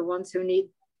around are the ones who need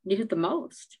it the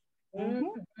most.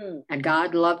 Mm-hmm. And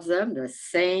God loves them the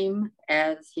same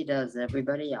as he does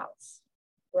everybody else.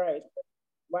 Right.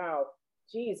 Wow.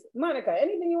 Jeez. Monica,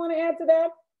 anything you want to add to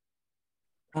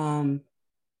that?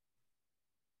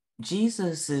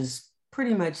 Jesus is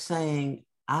pretty much saying,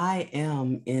 I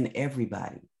am in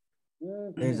everybody.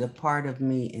 Mm-hmm. There's a part of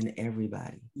me in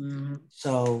everybody. Mm-hmm.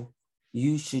 So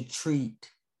you should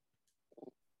treat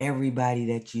everybody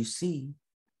that you see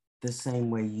the same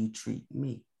way you treat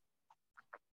me.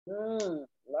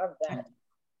 Love that.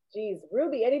 Geez,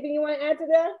 Ruby, anything you want to add to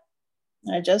that?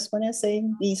 I just want to say,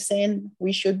 he's saying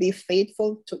we should be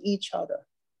faithful to each other.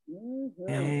 Mm-hmm.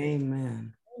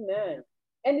 Amen. Amen.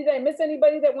 And did I miss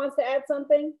anybody that wants to add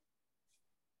something?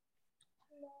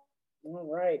 All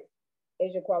right.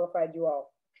 Asia qualified you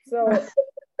all. So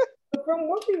from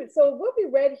what we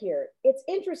read here, it's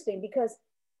interesting because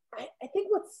I think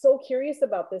what's so curious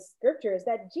about this scripture is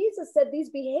that Jesus said these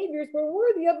behaviors were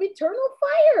worthy of eternal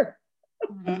fire.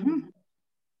 Mm-hmm.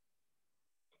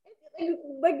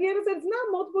 Like Deanna said, it's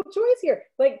not multiple choice here.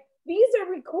 Like these are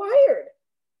required.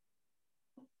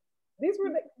 These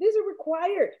are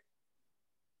required.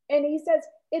 And he says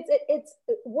it's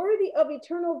worthy of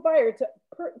eternal fire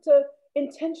to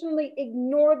intentionally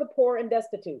ignore the poor and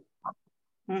destitute.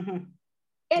 Mm-hmm.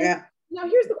 And now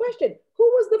here's the question. Who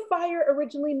was the fire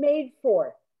originally made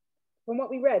for? From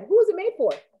what we read, who was it made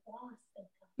for?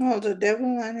 Oh, the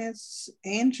devil and his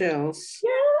angels.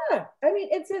 Yeah. I mean,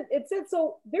 it said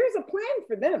so there's a plan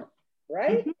for them,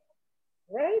 right?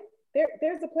 Mm-hmm. Right?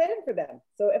 There's a plan for them.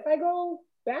 So if I go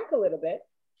back a little bit,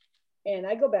 and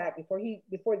I go back before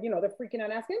they're freaking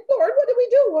out asking, Lord, what did we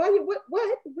do?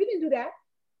 What? We didn't do that.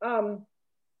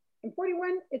 In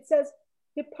 41, it says,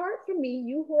 depart from me,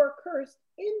 you who are cursed,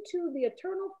 into the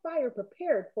eternal fire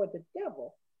prepared for the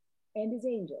devil and his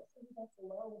angels. That's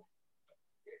low.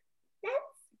 That's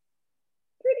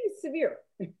pretty severe.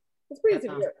 It's pretty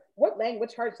severe. What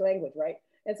language? Harsh language, right?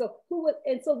 And so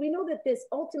we know that this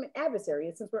ultimate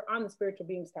adversary, since we're on the spiritual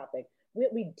beings topic,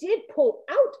 what we did pull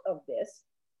out of this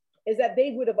is that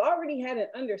they would have already had an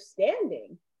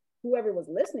understanding, whoever was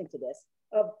listening to this,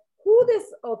 of who this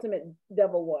ultimate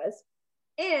devil was,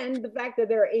 and the fact that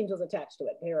there are angels attached to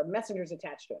it. There are messengers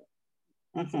attached to it.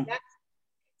 Mm-hmm.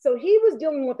 So he was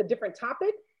dealing with a different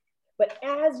topic, but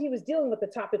as he was dealing with the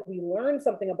topic, we learned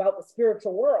something about the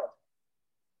spiritual world.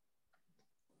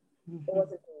 Mm-hmm. It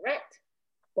wasn't direct,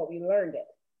 but we learned it,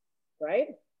 right?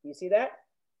 You see that?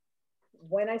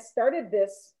 When I started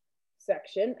this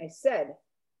section, I said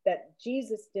that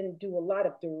Jesus didn't do a lot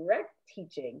of direct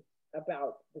teaching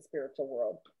about the spiritual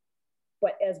world.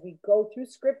 But as we go through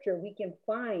scripture, we can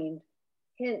find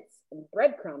hints and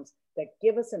breadcrumbs that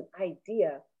give us an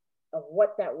idea of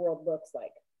what that world looks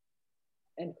like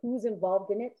and who's involved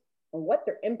in it and what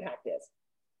their impact is.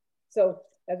 So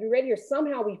as we read here,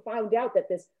 somehow we found out that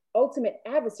this ultimate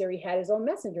adversary had his own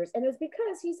messengers. And it's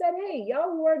because he said, hey,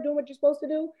 y'all who are doing what you're supposed to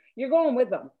do, you're going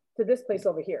with them to this place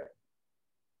over here.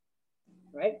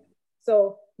 Right?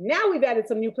 So now we've added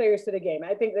some new players to the game.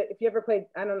 I think that if you ever played,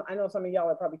 I know some of y'all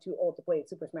are probably too old to play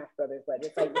Super Smash Brothers, but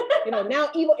it's like, now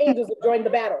evil angels have joined the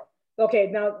battle. Okay,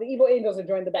 now the evil angels have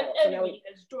joined the battle. So now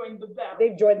has joined the battle.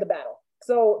 They've joined the battle.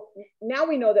 So now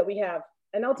we know that we have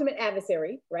an ultimate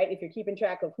adversary, right? If you're keeping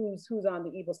track of who's on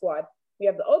the evil squad, we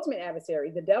have the ultimate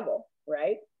adversary, the devil,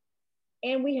 right?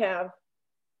 And we have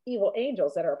evil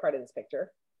angels that are a part of this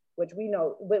picture, which we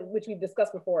know, which we've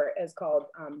discussed before as called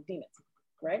demons,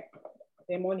 right?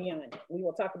 Demonian. We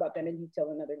will talk about them in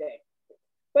detail another day.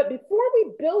 But before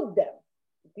we build them,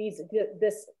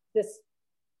 this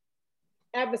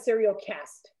adversarial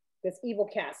cast, this evil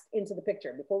cast into the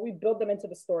picture, before we build them into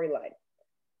the storyline,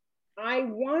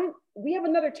 we have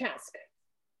another task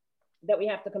that we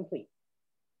have to complete.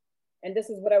 And this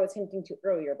is what I was hinting to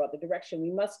earlier about the direction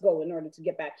we must go in order to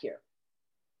get back here.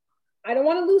 I don't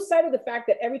want to lose sight of the fact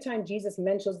that every time Jesus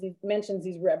mentions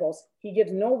these rebels, he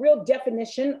gives no real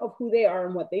definition of who they are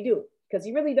and what they do, because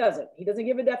he really doesn't. He doesn't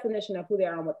give a definition of who they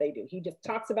are and what they do. He just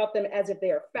talks about them as if they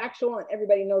are factual and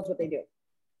everybody knows what they do.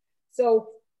 So,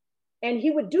 and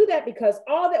he would do that because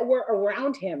all that were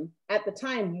around him at the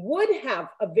time would have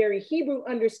a very Hebrew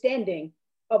understanding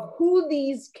of who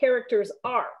these characters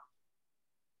are.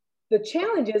 The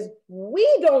challenge is we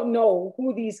don't know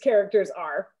who these characters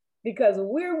are because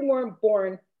we weren't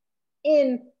born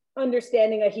in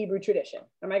understanding a Hebrew tradition.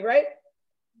 Am I right?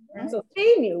 Mm-hmm. So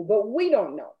they knew, but we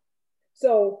don't know.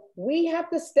 So we have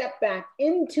to step back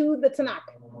into the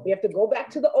Tanakh. We have to go back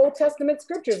to the Old Testament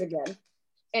scriptures again.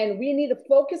 And we need to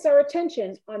focus our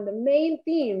attention on the main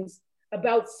themes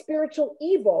about spiritual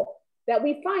evil that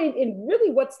we find in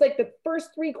really what's like the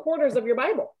first 3 quarters of your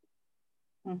Bible.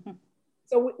 Mm-hmm.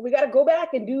 So we got to go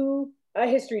back and do a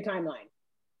history timeline.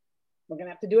 We're going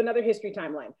to have to do another history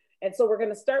timeline. And so we're going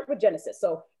to start with Genesis.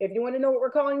 So if you want to know what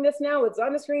we're calling this now, it's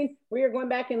on the screen. We are going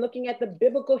back and looking at the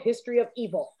biblical history of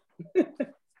evil.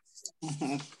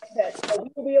 Mm-hmm. So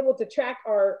we will be able to track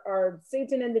our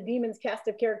Satan and the demons cast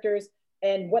of characters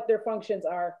and what their functions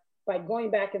are by going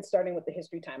back and starting with the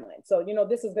history timeline. So,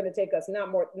 this is going to take us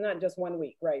not just 1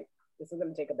 week, right? This is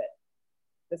going to take a bit.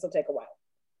 This will take a while.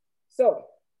 So,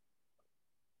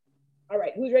 all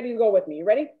right, who's ready to go with me? You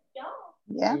ready?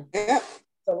 Yeah. Yeah.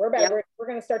 So we're back. Yep. We're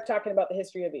going to start talking about the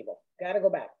history of evil. Got to go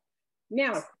back.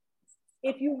 Now,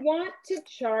 if you want to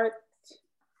chart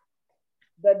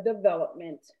the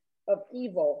development of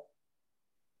evil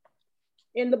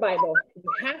in the Bible, you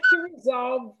have to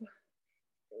resolve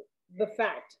the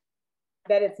fact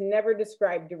that it's never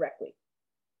described directly.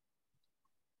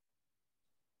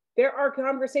 There are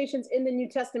conversations in the New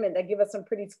Testament that give us some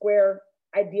pretty square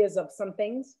ideas of some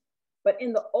things, but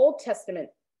in the Old Testament,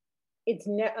 it's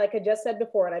like I just said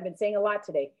before, and I've been saying a lot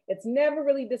today, it's never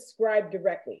really described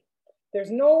directly. There's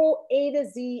no A to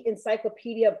Z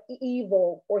encyclopedia of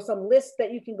evil or some list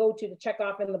that you can go to check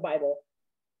off in the Bible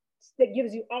that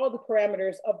gives you all the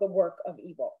parameters of the work of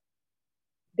evil.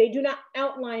 They do not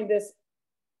outline this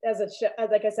as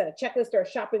like I said, a checklist or a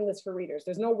shopping list for readers.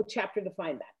 There's no chapter to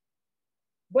find that.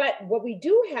 But what we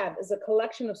do have is a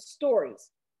collection of stories.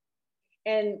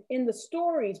 And in the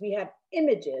stories, we have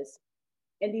images,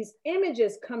 and these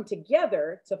images come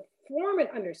together to form an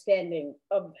understanding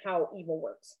of how evil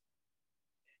works.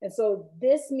 And so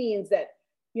this means that,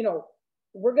 you know,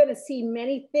 we're going to see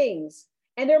many things,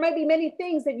 and there might be many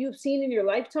things that you've seen in your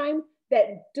lifetime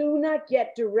that do not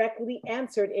get directly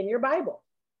answered in your Bible.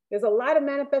 There's a lot of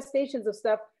manifestations of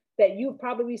stuff that you've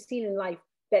probably seen in life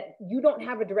that you don't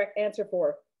have a direct answer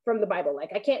for from the Bible.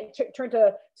 Like I can't turn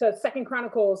to 2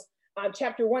 Chronicles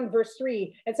chapter 1, verse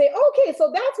 3 and say, okay,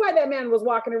 so that's why that man was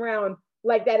walking around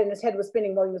like that and his head was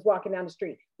spinning while he was walking down the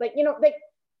street. Like, you know,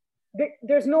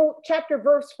 there's no chapter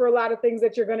verse for a lot of things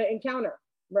that you're going to encounter,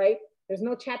 right? There's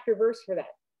no chapter verse for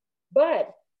that.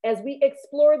 But as we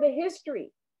explore the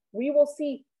history, we will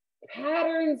see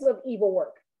patterns of evil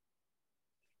work.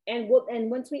 And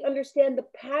once we understand the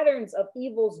patterns of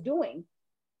evil's doing,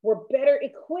 we're better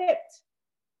equipped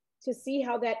to see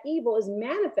how that evil is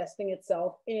manifesting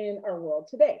itself in our world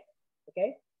today,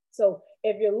 okay? So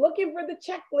if you're looking for the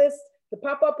checklist to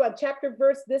pop up on chapter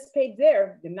verse, this page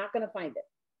there, you're not gonna find it.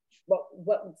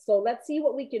 So let's see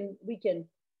what we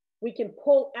can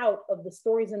pull out of the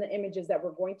stories and the images that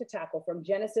we're going to tackle from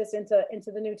Genesis into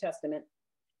the New Testament.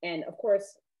 And of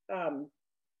course,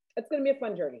 it's going to be a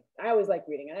fun journey. I always like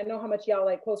reading, and I know how much y'all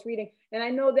like close reading. And I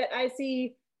know that I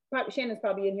see Shannon's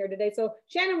probably in here today. So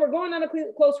Shannon, we're going on a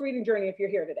close reading journey if you're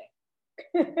here today.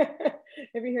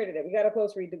 If you're here today, we got a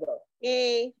close read to go.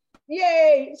 Yay.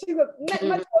 Yay. She's much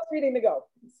close reading to go.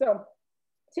 So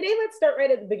today, let's start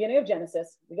right at the beginning of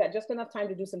Genesis. We got just enough time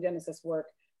to do some Genesis work,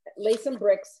 lay some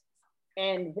bricks,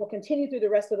 and we'll continue through the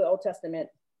rest of the Old Testament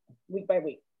week by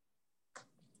week.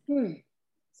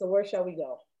 So where shall we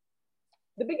go?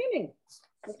 The beginning.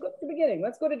 Let's go to the beginning.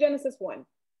 Let's go to Genesis 1.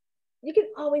 We can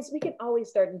always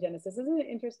start in Genesis. Isn't it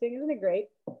interesting? Isn't it great?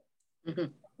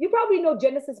 Mm-hmm. You probably know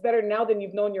Genesis better now than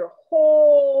you've known your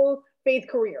whole faith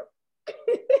career.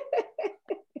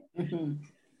 Mm-hmm.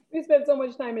 We spent so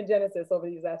much time in Genesis over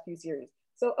these last few series.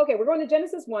 So, okay, we're going to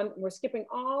Genesis 1. And we're skipping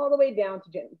all the way down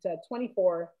to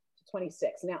 24 to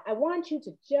 26. Now, I want you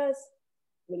to just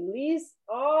release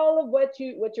all of what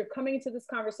you're coming into this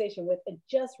conversation with and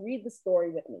just read the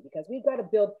story with me, because I got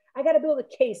to build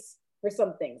a case for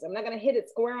some things. I'm not going to hit it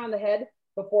square on the head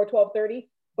before 12:30,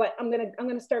 but I'm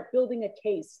going to start building a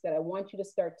case that I want you to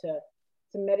start to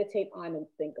meditate on and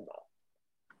think about.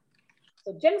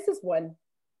 So Genesis 1,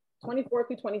 24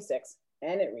 through 26,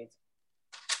 and it reads,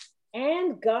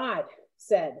 "And God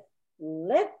said,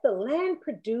 let the land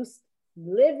produce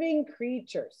living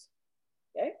creatures."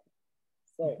 Okay?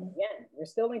 So again, we're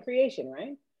still in creation,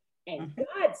 right? And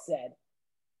God said,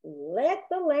 let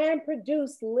the land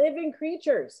produce living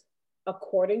creatures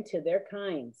according to their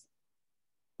kinds.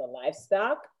 The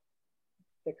livestock,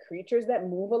 the creatures that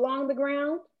move along the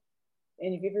ground.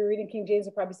 And if you're reading King James,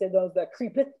 you'll probably say those that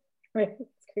creepeth, right?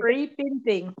 Creeping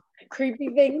thing. Creepy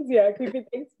things, yeah, creepy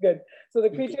things, good. So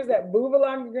the creatures that move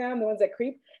along the ground, the ones that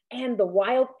creep, and the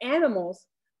wild animals,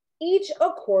 each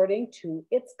according to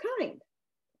its kind.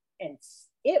 And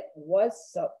it was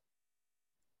so.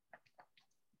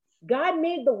 God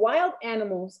made the wild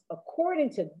animals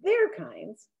according to their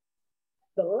kinds,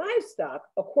 the livestock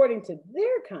according to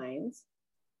their kinds,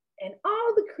 and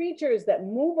all the creatures that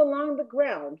move along the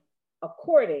ground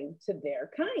according to their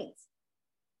kinds.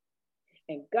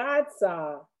 And God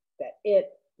saw that it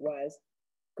was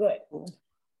good. And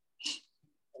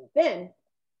then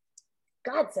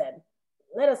God said,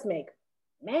 let us make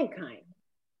mankind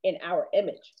in our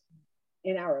image,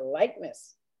 in our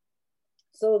likeness,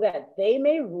 so that they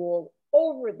may rule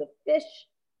over the fish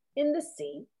in the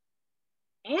sea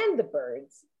and the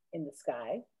birds in the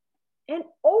sky and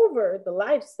over the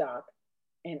livestock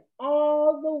and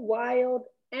all the wild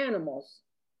animals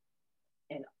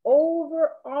and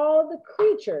over all the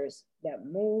creatures that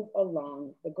move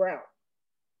along the ground.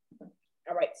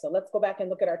 All right, so let's go back and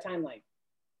look at our timeline.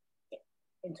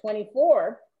 In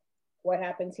 24, what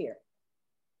happens here?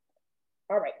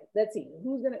 All right, let's see.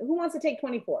 Who wants to take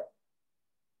 24?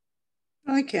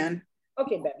 I can.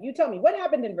 Okay, Bev, you tell me what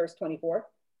happened in verse 24.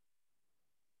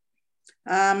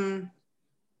 Let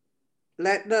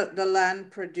the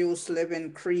land produce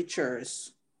living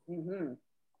creatures. Mm-hmm.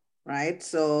 Right?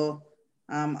 So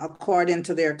according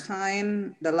to their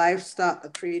kind, the livestock, the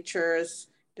creatures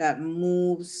that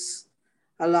moves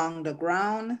along the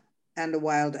ground, and the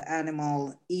wild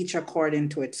animal, each according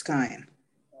to its kind.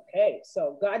 Okay,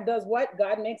 so God does what?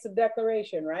 God makes a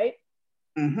declaration, right?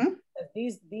 Mm-hmm.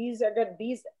 These are good.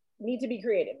 These need to be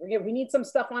created. We need some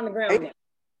stuff on the ground now,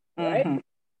 right? Mm-hmm.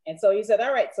 And so he said,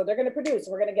 all right, so they're going to produce.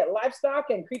 We're going to get livestock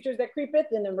and creatures that creepeth,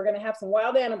 and then we're going to have some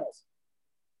wild animals.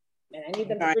 And I need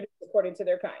them to produce according to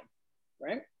their kind,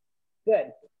 right?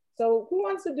 Good. So who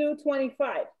wants to do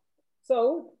 25?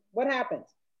 So what happens?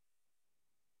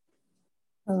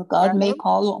 God make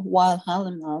all wild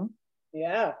animal.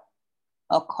 Yeah.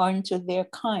 According to their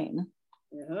kind.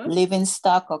 Living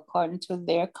stock according to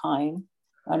their kind,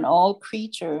 and all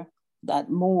creature that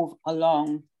move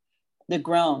along the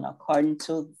ground according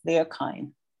to their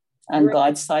kind. And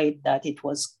God said that it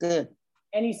was good.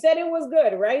 And he said it was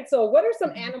good, right? So what are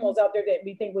some animals out there that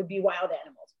we think would be wild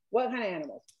animals? What kind of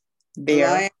animals? Bear.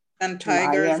 Lions and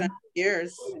tigers and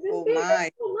deers. Oh my.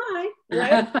 Oh my,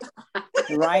 right?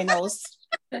 Rhinos.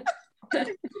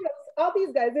 All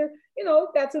these guys are,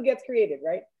 that's who gets created,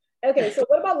 right? Okay, so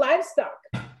what about livestock?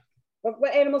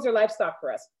 What animals are livestock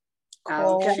for us?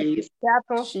 Sheep.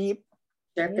 Cattle. Sheep.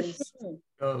 Chickens.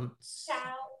 Goats.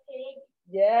 Cow, pig.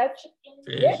 Yes.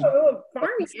 Fish. Yeah,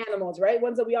 farming animals, right?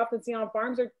 Ones that we often see on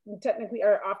farms are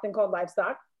often called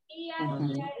livestock.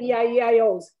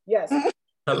 E-I-E-I-O's, yes.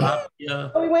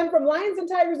 Tilapia. So we went from lions and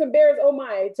tigers and bears, oh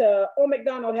my, to Old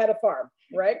MacDonald had a farm,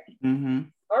 right? Mm-hmm.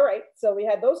 All right, so we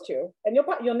had those two, and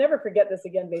you'll never forget this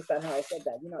again based on how I said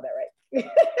that. You know that, right?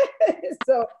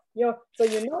 so you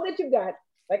know that you've got,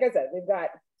 like I said, we've got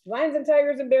lions and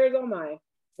tigers and bears, oh my.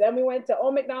 Then we went to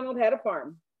Old MacDonald had a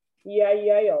farm,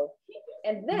 E-I-E-I-O,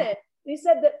 and then we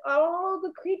said that all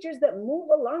the creatures that move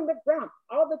along the ground,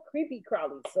 all the creepy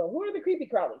crawlies. So who are the creepy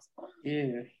crawlies?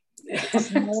 Yeah.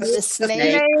 The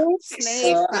snakes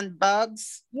and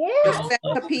bugs. Yeah. The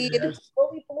centipede.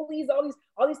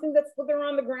 All these things that slither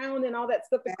around the ground and all that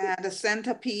stuff. Yeah, the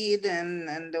centipede and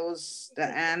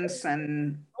the ants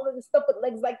and all of the stuff with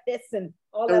legs like this and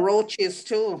all the that. roaches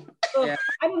too. Yeah.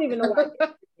 I don't even know why they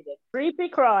created. Creepy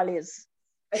crawlies.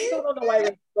 I still don't know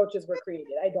why roaches were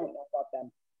created. I don't know about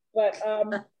them. But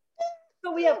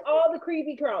so we have all the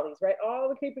creepy crawlies, right? All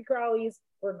the creepy crawlies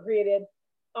were created.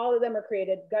 All of them are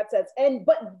created. God says,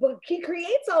 but he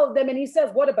creates all of them, and he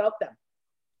says, what about them?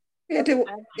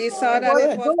 He saw that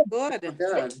it was good.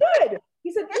 It's good.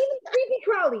 He said, even the creepy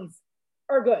crawlies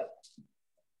are good.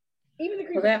 Even the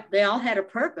creepy. Well, they all had a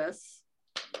purpose.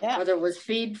 Yeah. Whether it was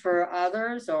feed for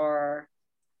others or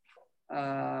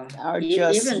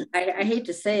even I hate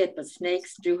to say it, but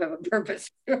snakes do have a purpose.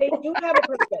 They do have a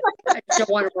purpose. I don't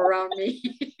want them around me.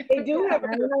 They do have a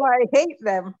purpose. I hate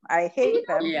them. I hate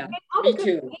them. Yeah, me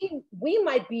too. They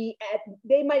might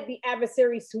be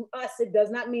adversaries to us. It does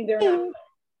not mean they're not.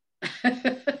 You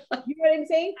know what I'm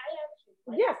saying?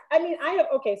 Yes. I mean,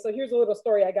 okay, so here's a little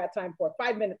story I got time for.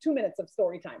 2 minutes of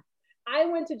story time. I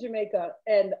went to Jamaica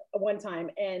one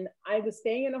time and I was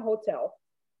staying in a hotel,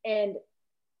 and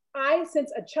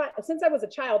since I was a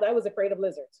child, I was afraid of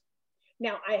lizards.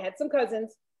 Now I had some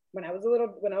cousins when I was a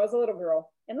little girl,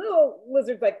 and little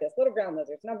lizards like this, little ground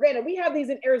lizards. Now, granted, we have these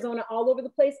in Arizona all over the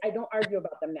place. I don't argue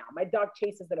about them now. My dog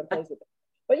chases them and plays with them.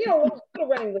 But little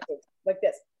running lizards like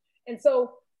this. And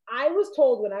so I was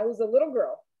told when I was a little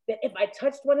girl that if I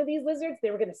touched one of these lizards,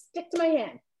 they were going to stick to my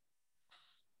hand.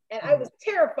 And I was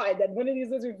terrified that one of these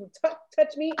lizards would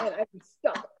touch me and I'd be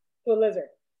stuck to a lizard.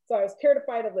 So I was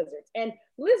terrified of lizards. And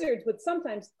lizards would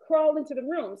sometimes crawl into the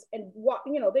rooms and walk,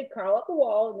 they'd crawl up the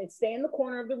wall and they'd stay in the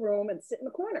corner of the room and sit in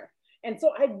the corner. And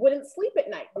so I wouldn't sleep at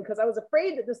night because I was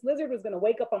afraid that this lizard was going to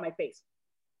wake up on my face.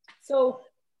 So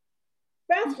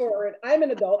fast forward, I'm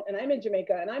an adult and I'm in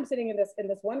Jamaica and I'm sitting in this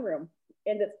one room,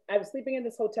 and I was sleeping in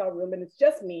this hotel room, and it's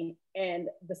just me, and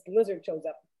this lizard shows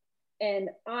up, and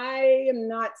I am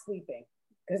not sleeping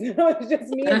because it's just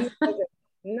me and this lizard,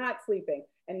 not sleeping.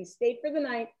 And he stayed for the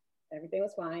night. Everything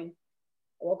was fine.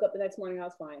 I woke up the next morning, I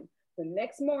was fine. The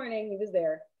next morning he was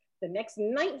there. The next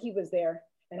night he was there,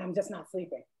 and I'm just not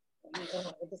sleeping. I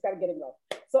just got to get him going.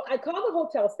 So I call the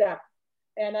hotel staff,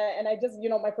 and I just,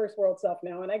 my first world stuff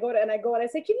now. And I go and I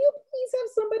say, can you please have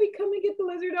somebody come and get the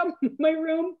lizard out of my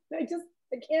room? I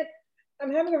can't.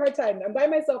 I'm having a hard time. I'm by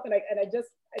myself, and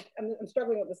I'm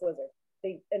struggling with this lizard.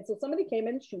 And so somebody came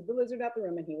and shooed the lizard out the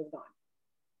room and he was gone.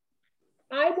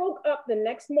 I woke up the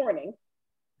next morning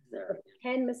with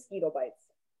 10 mosquito bites.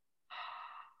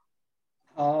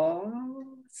 Oh,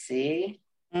 see?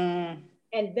 And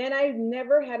then I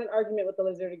never had an argument with the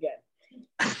lizard again.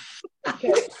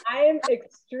 Because I am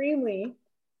extremely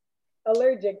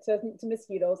allergic to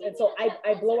mosquitoes. And so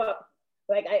I blow up.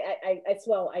 Like I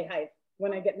swell, I hide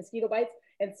when I get mosquito bites.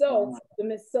 And so,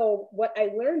 so what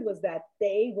I learned was that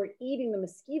they were eating the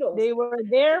mosquitoes. They were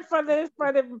there for the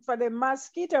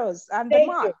mosquitoes and the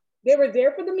moth. They were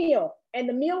there for the meal, and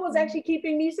the meal was actually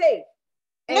keeping me safe.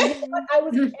 And you know what?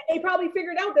 They probably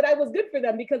figured out that I was good for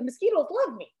them because mosquitoes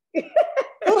love me.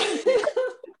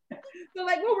 So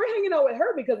like, well, we're hanging out with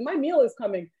her because my meal is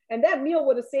coming, and that meal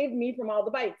would have saved me from all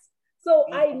the bites. So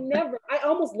I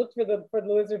almost looked for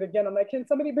the lizard again. I'm like, can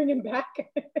somebody bring him back?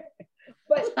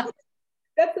 But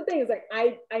that's the thing, is like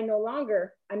I no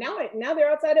longer, and now they're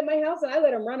outside at my house and I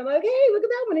let them run. I'm like, hey, look at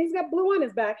that one. He's got blue on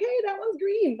his back. Hey, that one's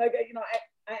green. Like, you know,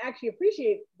 I actually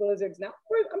appreciate the lizards now.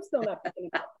 I'm still not picking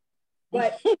them up.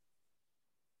 But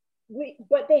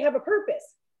they have a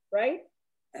purpose, right?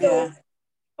 So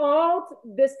all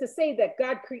this to say that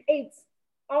God creates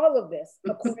all of this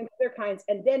according to their kinds.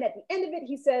 And then at the end of it,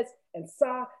 he says, and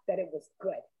saw that it was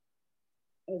good.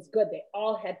 It was good. They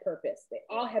all had purpose. They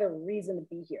all had a reason to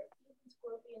be here.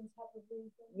 Scorpions have a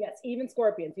reason. Yes, even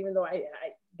scorpions, even though I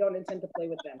don't intend to play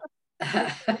with them.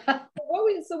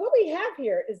 So what we have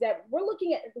here is that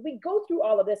we go through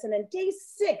all of this, and then day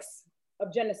 6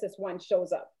 of Genesis 1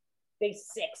 shows up. Day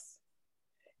 6.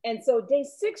 And so day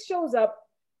 6 shows up,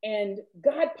 and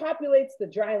God populates the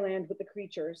dry land with the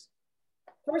creatures.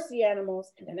 First the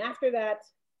animals, and then after that,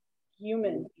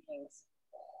 human beings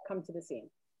come to the scene.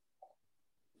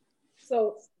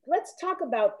 So let's talk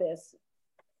about this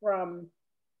from,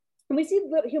 and we see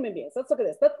human beings. Let's look at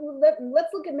this. Let's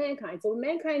look at mankind. So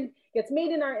mankind gets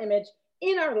made in our image,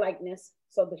 in our likeness.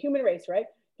 So the human race, right,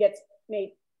 gets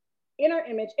made in our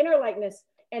image, in our likeness,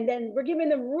 and then we're given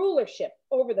them rulership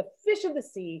over the fish of the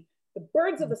sea, the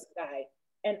birds of the sky,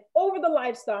 and over the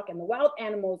livestock and the wild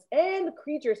animals and the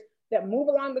creatures that move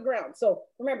along the ground. So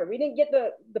remember, we didn't get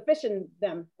the fish in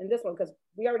them in this one because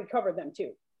we already covered them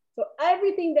too. So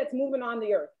everything that's moving on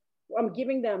the earth, I'm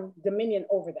giving them dominion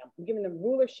over them. I'm giving them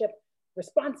rulership,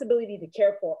 responsibility to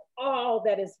care for all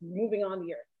that is moving on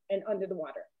the earth and under the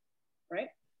water, right?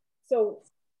 So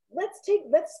let's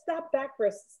step back for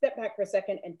a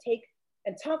second and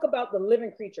talk about the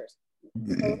living creatures.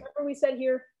 So remember we said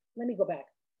here, let me go back.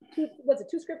 Two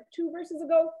verses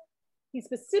ago, he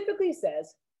specifically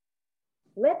says,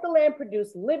 let the land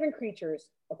produce living creatures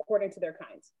according to their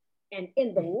kinds. And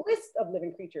in the list of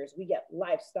living creatures, we get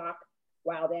livestock,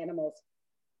 wild animals,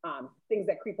 things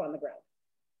that creep on the ground.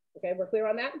 Okay, we're clear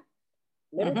on that?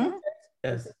 Living creatures,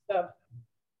 yes.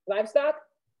 Livestock,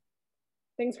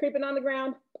 things creeping on the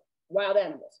ground, wild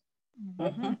animals.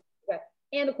 Okay.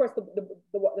 And of course,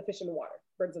 the fish in the water,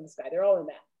 birds of the sky, they're all in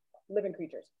that, living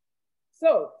creatures.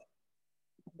 So,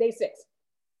 day 6.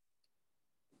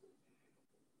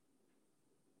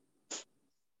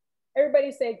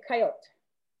 Everybody say coyote.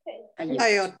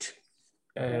 Coyote.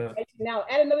 Now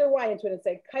add another Y into it and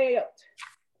say coyote.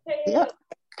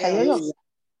 Coyote.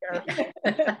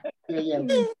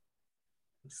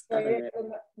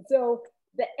 So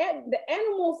the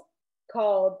animals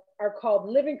are called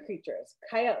living creatures,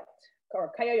 coyote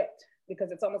or coyote, because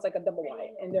it's almost like a double Y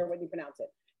in there when you pronounce it.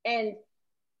 And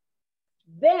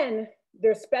then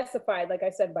they're specified, like I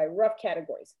said, by rough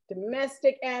categories: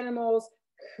 domestic animals,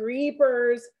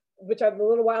 creepers, which are the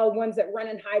little wild ones that run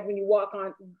and hide when you walk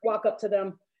up to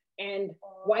them, and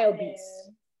wild beasts,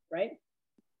 right?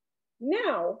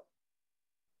 Now,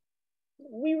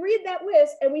 we read that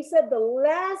list and we said the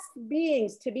last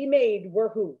beings to be made were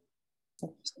who?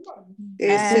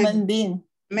 Human being.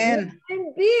 Men.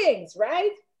 Human beings,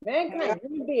 right? Mankind,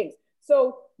 human beings.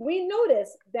 So we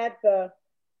notice that the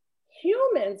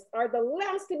humans are the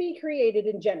last to be created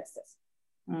in Genesis.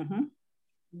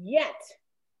 Yet,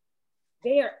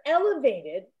 they are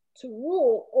elevated to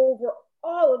rule over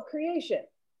all of creation.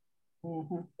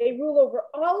 They rule over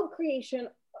all of creation,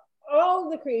 all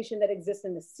of the creation that exists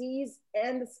in the seas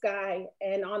and the sky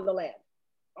and on the land,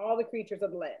 all the creatures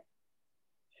of the land.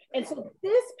 And so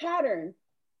this pattern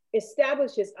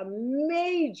establishes a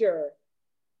major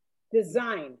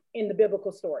design in the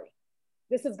biblical story.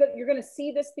 This is good. You're going to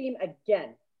see this theme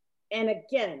again and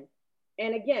again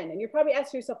and again. And you're probably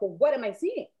asking yourself, well, what am I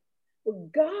seeing?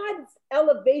 Well, God's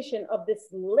elevation of this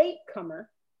latecomer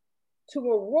to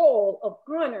a role of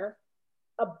honor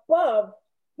above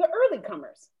the early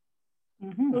comers.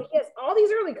 So he has all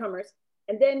these early comers,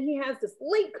 And then he has this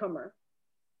latecomer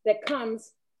that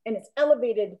comes and is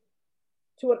elevated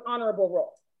to an honorable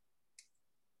role.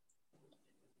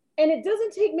 And it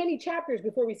doesn't take many chapters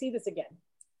before we see this again.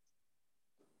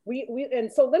 And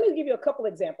so let me give you a couple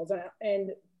examples,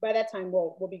 and by that time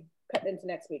we'll be cutting into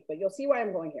next week, but you'll see why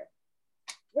I'm going here.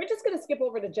 We're just going to skip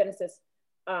over to Genesis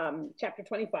chapter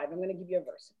 25. I'm going to give you a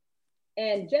verse.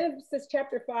 And Genesis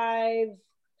chapter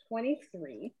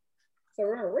 5:23. So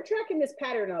remember, we're tracking this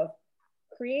pattern of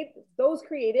those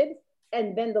created,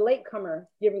 and then the latecomer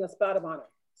giving a spot of honor.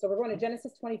 So we're going to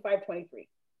Genesis 25:23.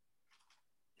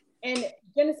 And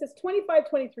Genesis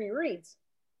 25:23 reads,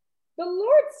 the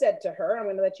Lord said to her, I'm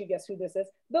going to let you guess who this is.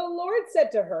 The Lord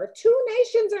said to her, 2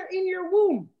 nations are in your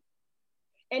womb,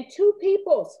 and 2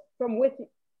 peoples from within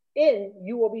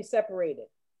you will be separated.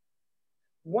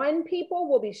 One people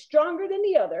will be stronger than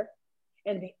the other,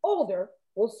 and the older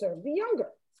will serve the younger.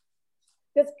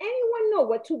 Does anyone know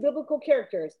what 2 biblical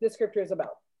characters this scripture is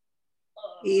about?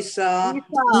 Esau.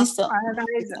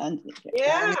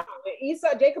 Yeah,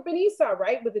 Esau, Jacob and Esau,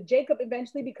 right? With the Jacob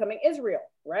eventually becoming Israel,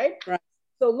 right? Right.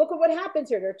 So look at what happens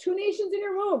here. There are 2 nations in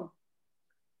your womb.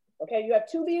 Okay, you have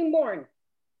 2 being born.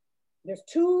 There's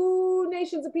 2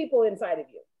 nations of people inside of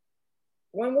you.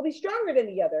 One will be stronger than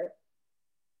the other,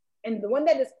 and the one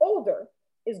that is older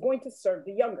is going to serve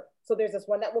the younger. So there's this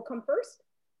one that will come first,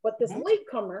 but this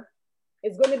latecomer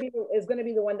is going to be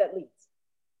the one that leads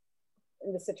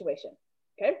in this situation.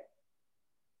 Okay,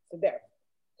 so there,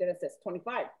 Genesis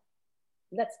 25.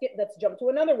 Let's jump to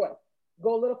another one.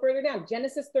 Go a little further down,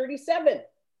 Genesis 37.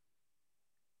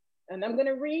 And I'm going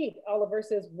to read all of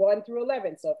verses 1 through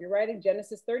 11. So if you're writing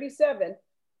Genesis 37,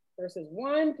 verses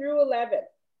 1 through 11,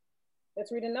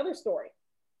 let's read another story.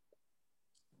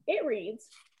 It reads,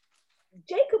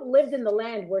 Jacob lived in the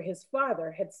land where his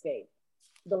father had stayed,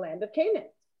 the land of Canaan.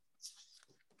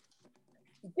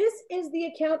 This is the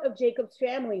account of Jacob's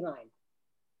family line.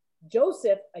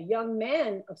 Joseph, a young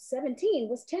man of 17,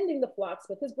 was tending the flocks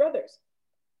with his brothers,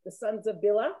 the sons of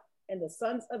Bilhah and the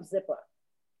sons of Zilpah,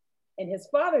 and his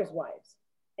father's wives.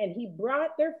 And he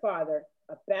brought their father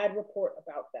a bad report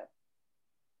about them.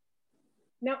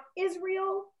 Now,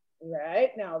 Israel,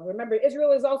 right? Now, remember,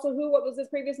 Israel is also who? What was his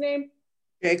previous name?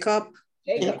 Jacob.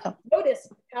 Jacob. Notice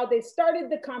how they started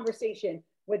the conversation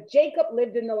with Jacob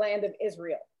lived in the land of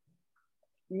Israel.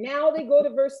 Now they go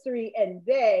to verse 3 and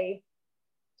they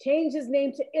change his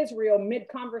name to Israel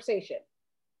mid-conversation.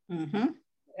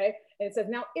 Okay, and it says,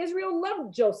 now Israel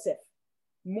loved Joseph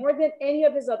more than any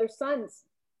of his other sons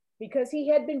because he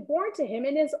had been born to him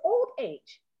in his old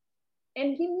age,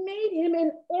 and he made him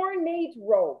an ornate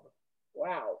robe.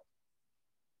 Wow.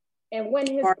 And when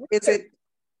his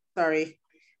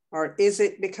or is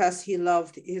it because he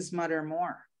loved his mother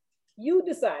more? You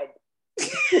decide.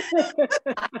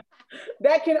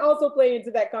 That can also play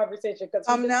into that conversation because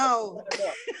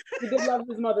he did love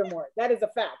his mother more. That is a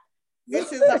fact.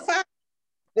 This is a fact.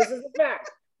 This is a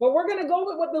fact. But we're gonna go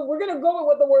with what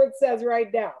the word says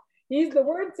right now. The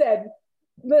word said,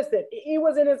 listen, he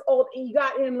was in his old, he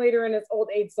got him later in his old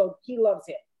age, so he loves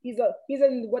him. He's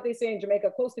in what they say in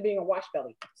Jamaica, close to being a wash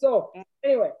belly. So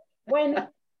anyway, when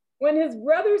his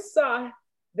brothers saw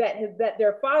that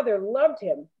their father loved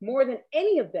him more than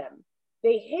any of them,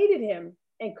 they hated him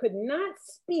and could not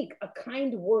speak a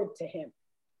kind word to him.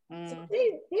 So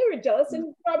they were jealous,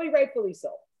 and probably rightfully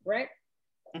so, right?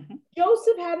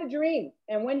 Joseph had a dream,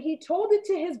 and when he told it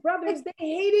to his brothers, they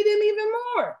hated him even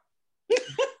more.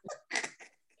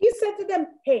 He said to them,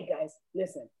 hey guys,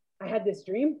 listen, I had this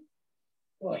dream,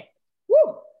 boy,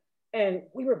 woo! And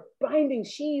we were binding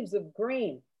sheaves of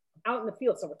grain out in the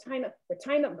field. So we're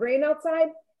tying up grain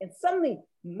outside, and suddenly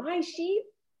my sheaf,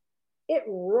 it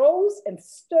rose and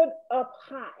stood up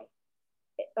high,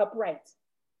 upright.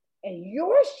 And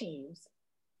your sheaves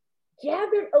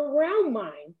gathered around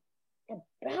mine and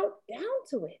bowed down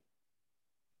to it.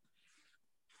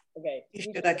 Okay. He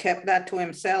should have kept that to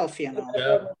himself, you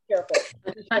know. Careful.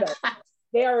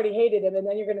 They already hated him, and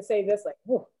then you're going to say this like,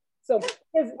 whew. So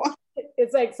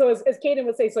it's like, so as Kaden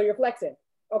would say, so you're flexing.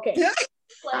 Okay.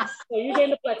 So you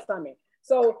gained the flex on me.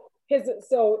 So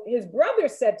his brother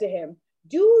said to him,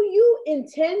 do you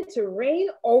intend to reign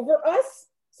over us?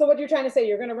 So what you're trying to say,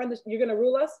 you're going to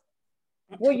rule us?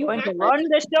 Will you going to run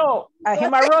the show?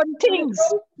 Him run things.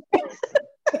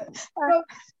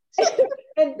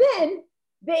 And then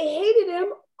they hated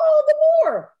him all the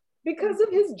more because of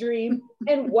his dream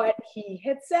and what he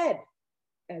had said,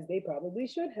 as they probably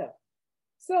should have.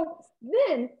 So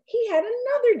then he had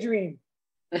another dream.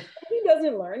 He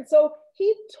doesn't learn, so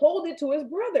he told it to his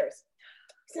brothers.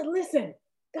 He said, listen,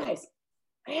 guys,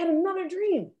 I had another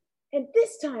dream, and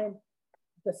this time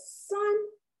the sun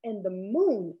and the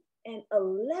moon and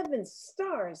 11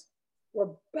 stars were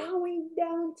bowing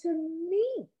down to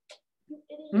me.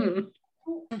 You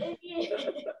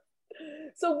idiot.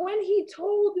 So when he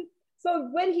told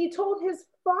his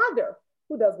father,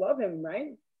 who does love him,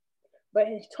 right? But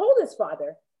he told his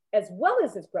father, as well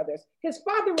as his brothers, his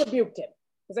father rebuked him.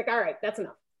 He's like, all right, that's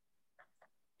enough.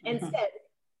 And said,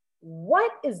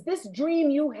 what is this dream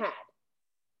you had?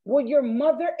 Will your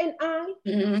mother and I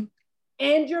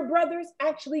and your brothers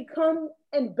actually come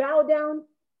and bow down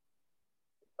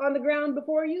on the ground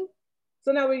before you?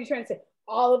 So now what are you trying to say?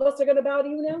 All of us are going to bow to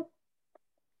you now?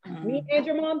 Me and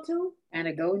your mom too? And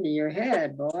it go into your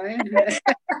head, boy. You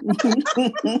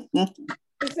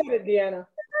said it, Deanna.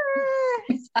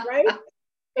 Right?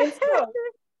 And so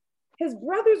his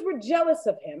brothers were jealous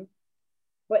of him,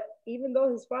 but even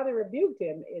though his father rebuked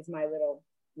him, is my little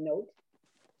note,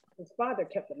 his father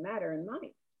kept the matter in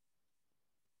mind.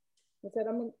 He said,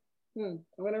 I'm going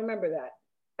to remember that.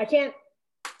 I can't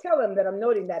tell him that I'm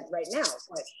noting that right now,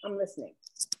 but I'm listening.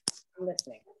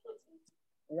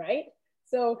 Right?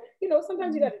 So,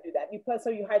 sometimes you got to do that. You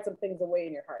hide some things away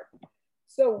in your heart.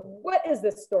 So what is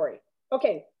this story?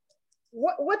 Okay,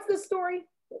 what's this story?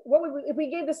 If we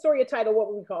gave the story a title, what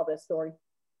would we call this story?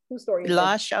 Whose story? The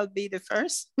last shall be the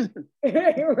first.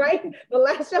 Right? The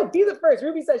last shall be the first.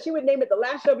 Ruby said she would name it The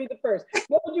Last Shall Be the First.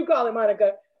 What would you call it,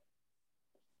 Monica?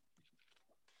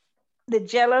 The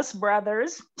Jealous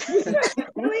Brothers. Sibling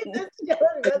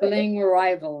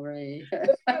rivalry.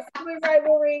 Sibling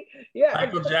rivalry. Yeah.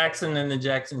 Michael Jackson and the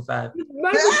Jackson 5.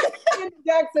 Michael Jackson and the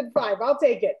Jackson 5. I'll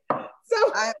take it. So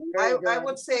I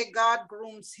would say God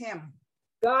grooms him.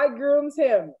 God grooms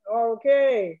him.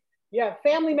 Okay. Yeah,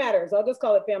 Family Matters. I'll just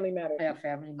call it Family Matters. Yeah,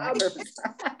 Family Matters.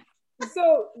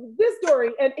 So this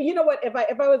story, and you know what? If I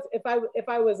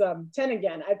was 10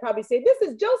 again, I'd probably say this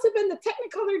is Joseph in the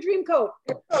Technicolor Dreamcoat.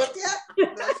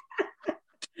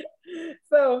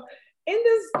 So in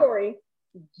this story,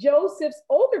 Joseph's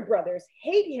older brothers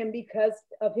hate him because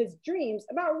of his dreams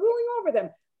about ruling over them.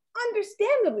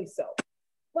 Understandably so.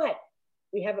 But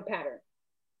we have a pattern,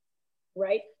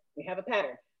 right? We have a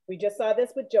pattern. We just saw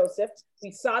this with Joseph.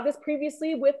 We saw this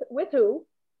previously with who?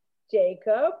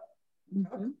 Jacob.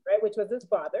 Right, which was his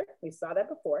father. We saw that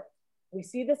before. We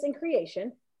see this in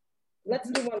creation.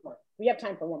 Let's do one more. We have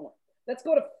time for one more. Let's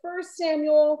go to 1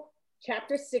 Samuel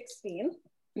chapter 16.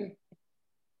 1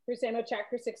 Samuel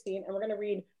chapter 16, and we're going to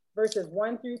read verses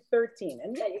 1 through 13.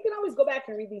 And yeah, you can always go back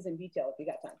and read these in detail if you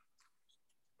got time.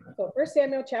 So 1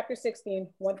 Samuel chapter 16,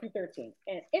 1 through 13.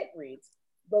 And it reads,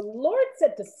 the Lord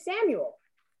said to Samuel,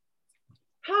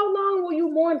 how long will you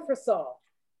mourn for Saul,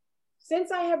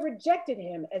 since I have rejected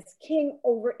him as king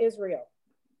over Israel?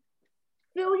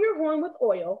 Fill your horn with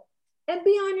oil and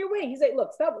be on your way. He's like,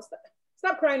 look, stop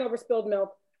crying over spilled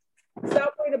milk.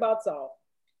 Stop worrying about Saul.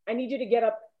 I need you to get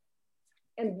up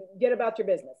and get about your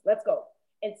business. Let's go.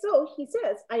 And so he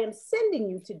says, I am sending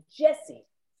you to Jesse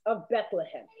of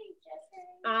Bethlehem.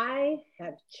 I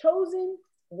have chosen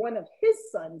one of his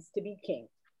sons to be king,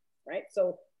 right?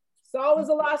 So Saul is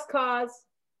a lost cause.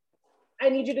 I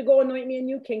need you to go anoint me a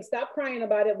new king. Stop crying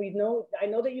about it. I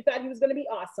know that you thought he was going to be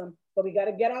awesome, but we got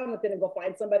to get on with it and go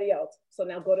find somebody else. So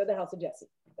now go to the house of Jesse.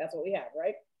 That's what we have,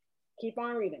 right? Keep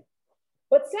on reading.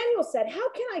 But Samuel said, how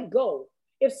can I go?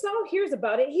 If Saul hears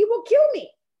about it, he will kill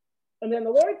me. And then the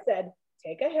Lord said,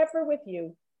 take a heifer with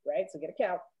you, right? So get a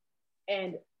cow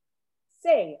and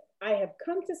say, I have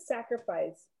come to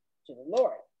sacrifice to the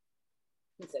Lord.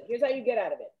 He said, here's how you get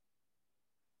out of it.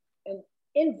 And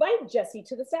invite Jesse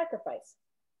to the sacrifice,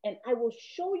 and I will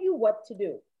show you what to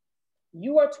do.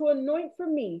 You are to anoint for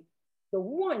me the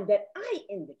one that I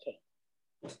indicate.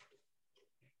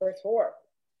 Verse 4,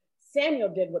 Samuel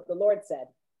did what the Lord said,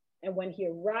 and when he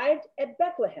arrived at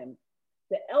Bethlehem,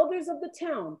 the elders of the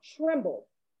town trembled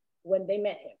when they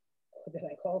met him. They're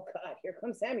like, oh God, here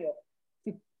comes Samuel.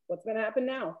 What's going to happen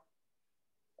now?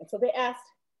 And so they asked,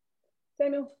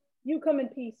 Samuel, you come in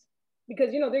peace.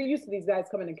 Because, they're used to these guys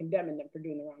coming and condemning them for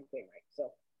doing the wrong thing, right?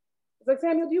 So it's like,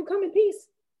 Samuel, do you come in peace?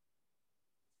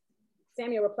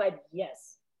 Samuel replied,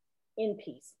 yes, in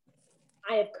peace.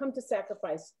 I have come to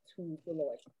sacrifice to the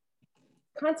Lord.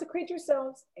 Consecrate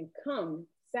yourselves and come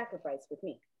sacrifice with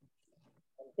me.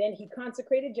 And then he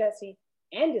consecrated Jesse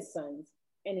and his sons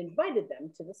and invited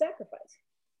them to the sacrifice.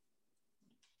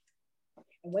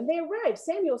 And when they arrived,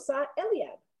 Samuel saw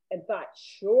Eliab and thought,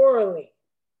 surely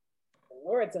the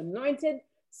Lord's anointed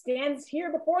stands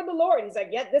here before the Lord. He's like,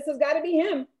 yeah, this has got to be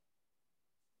him.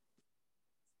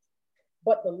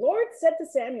 But the Lord said to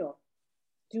Samuel,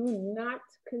 do not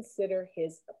consider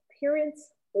his appearance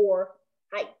or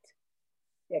height.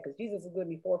 Yeah, because Jesus is going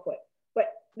to be 4 foot. But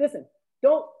listen,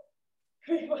 don't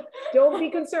Don't be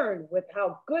concerned with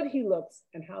how good he looks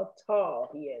and how tall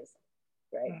he is,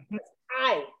 right?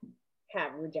 I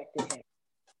have rejected him.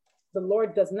 The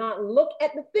Lord does not look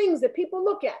at the things that people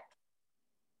look at.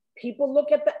 People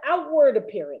look at the outward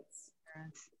appearance,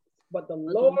 but the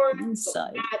Lord looks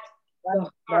at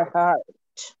the heart.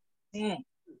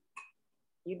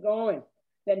 Keep going.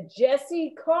 Then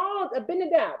Jesse called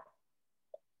Abinadab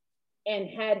and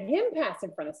had him pass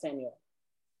in front of Samuel.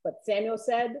 But Samuel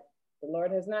said, the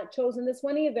Lord has not chosen this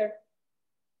one either.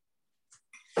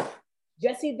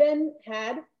 Jesse then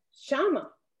had Shammah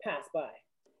pass by.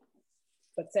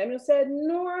 But Samuel said,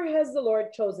 nor has the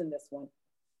Lord chosen this one.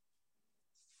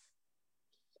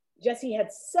 Jesse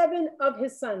had 7 of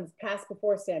his sons pass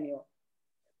before Samuel.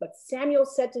 But Samuel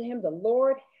said to him, the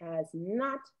Lord has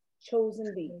not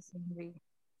chosen these.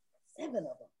 7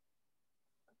 of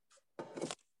them.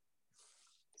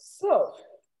 So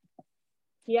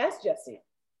he asked Jesse,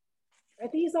 are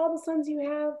these all the sons you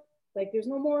have? Like there's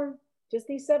no more, just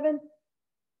these 7?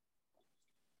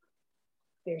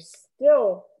 They're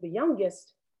still the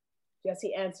youngest.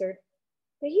 Jesse answered,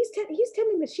 but he's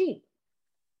tending the sheep.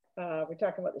 We're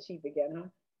talking about the sheep again, huh?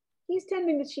 He's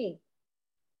tending the sheep.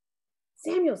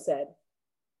 Samuel said,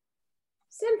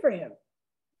 send for him.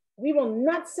 We will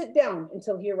not sit down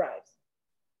until he arrives.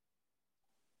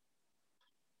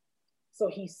 So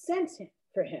he sent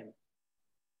for him,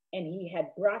 and he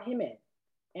had brought him in,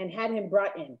 and had him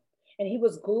brought in. And he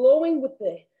was glowing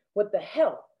with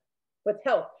health,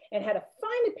 and had a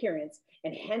fine appearance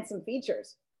and handsome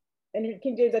features. And in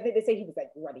King James, I think they say he was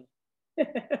like ruddy.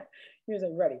 He was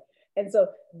like ruddy. And so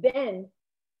then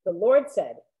the Lord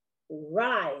said,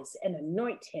 rise and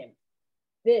anoint him.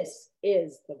 This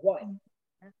is the one.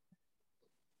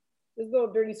 This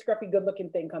little dirty, scruffy, good-looking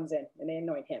thing comes in and they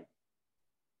anoint him.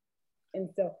 And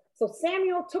so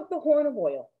Samuel took the horn of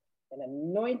oil and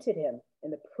anointed him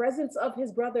in the presence of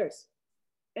his brothers.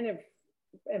 And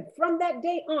from that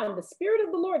day on, the Spirit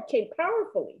of the Lord came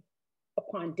powerfully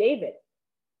upon David.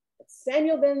 But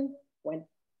Samuel then went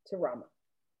to Ramah.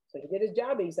 So he did his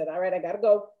job and he said, all right, I gotta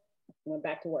go. Went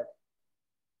back to work.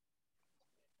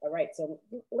 All right, so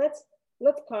let's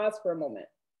pause for a moment.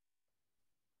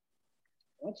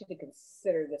 I want you to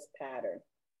consider this pattern,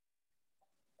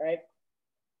 all right?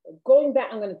 Going back,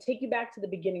 I'm gonna take you back to the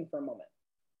beginning for a moment,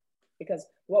 because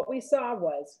what we saw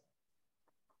was,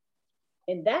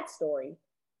 in that story,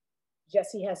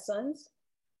 Jesse has sons,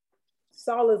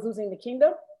 Saul is losing the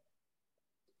kingdom,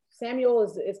 Samuel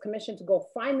is commissioned to go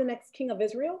find the next king of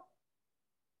Israel.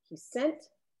 He's sent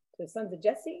to the sons of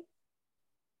Jesse.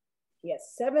 He has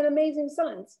 7 amazing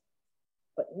sons,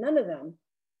 but none of them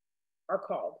are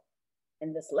called.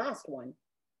 And this last one,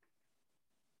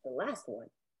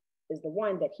 is the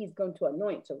one that he's going to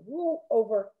anoint to rule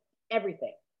over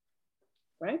everything,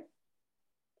 right?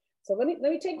 So let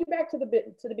me take you back to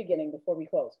the beginning before we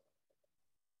close.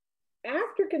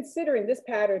 After considering this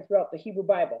pattern throughout the Hebrew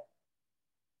Bible,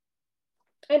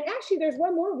 and actually there's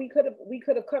one more we could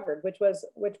have covered, which was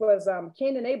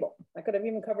Cain and Abel. I could have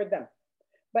even covered them.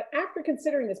 But after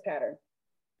considering this pattern,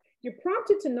 you're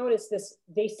prompted to notice this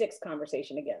day 6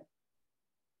 conversation again.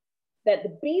 That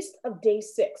the beast of day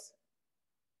 6,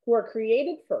 who are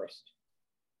created first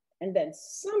and then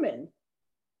summoned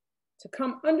to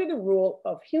come under the rule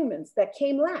of humans that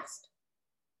came last.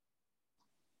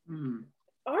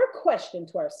 Our question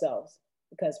to ourselves,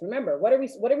 because remember, what are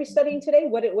we studying today?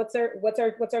 What's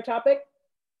our topic?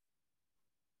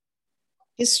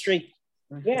 History.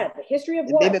 Yeah, the history of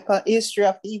what? Biblical history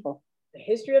of evil. The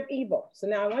history of evil. So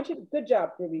now I want you to, good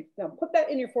job, Ruby. Now put that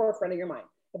in your forefront of your mind.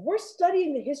 If we're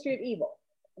studying the history of evil,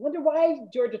 I wonder why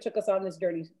Georgia took us on this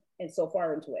journey and so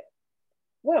far into it.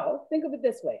 Well, think of it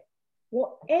this way.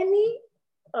 Will any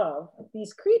of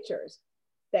these creatures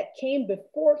that came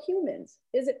before humans,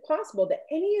 is it possible that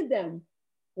any of them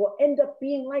will end up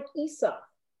being like Esau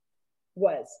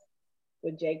was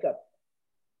with Jacob?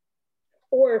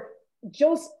 Or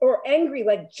angry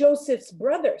like Joseph's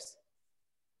brothers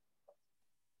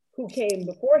who came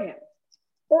before him?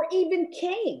 Or even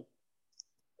Cain,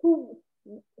 who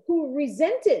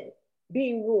resented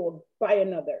being ruled by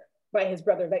his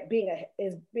brother, like being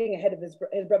ahead of his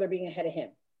brother being ahead of him.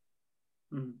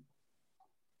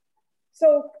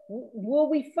 So will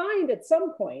we find at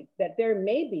some point that there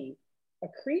may be a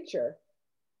creature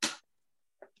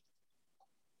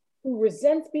who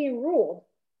resents being ruled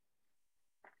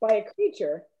by a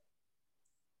creature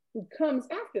who comes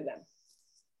after them?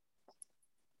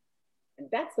 And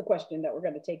that's the question that we're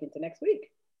going to take into next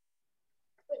week.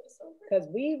 Because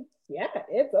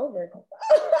it's over.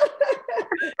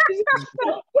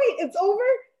 Wait, it's over?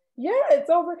 Yeah, it's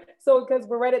over. So because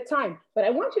we're right at time. But I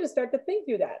want you to start to think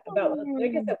through that about,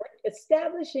 like I said, we're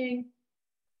establishing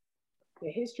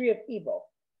the history of evil.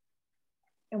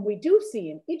 And we do see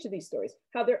in each of these stories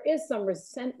how there is some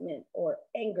resentment or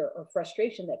anger or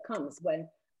frustration that comes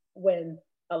when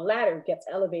a ladder gets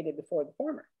elevated before the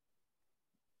former.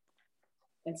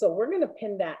 And so we're going to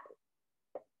pin that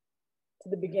to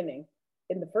the beginning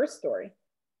in the first story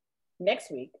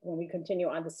next week when we continue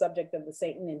on the subject of the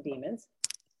Satan and demons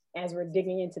as we're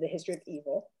digging into the history of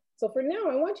evil. So for now,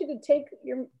 I want you to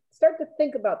start to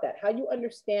think about that, how you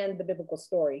understand the biblical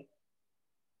story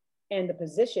and the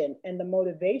position and the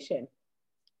motivation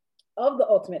of the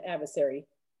ultimate adversary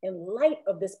in light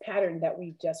of this pattern that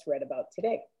we just read about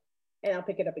today. And I'll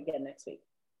pick it up again next week.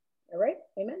 All right,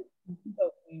 amen?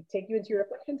 So we take you into your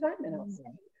reflection time and I'll see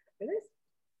you after this.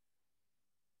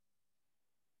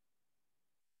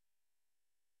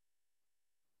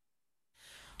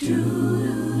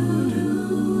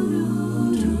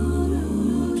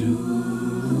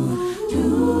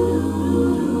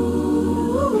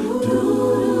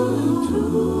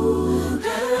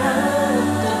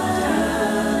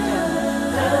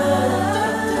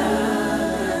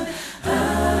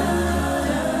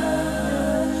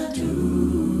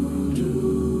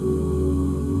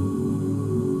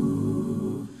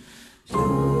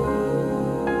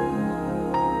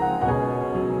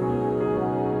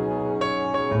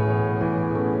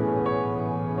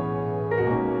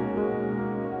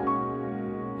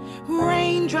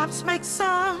 Raindrops make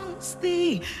songs,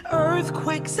 the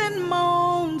earthquakes and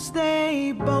moans,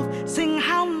 they both sing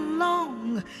how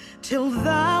long till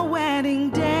the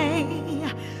wedding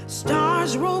day.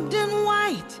 Stars robed in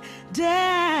white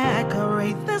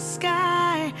decorate the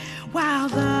sky, while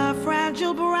the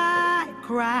fragile bride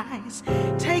cries,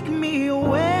 take me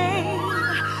away.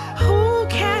 Who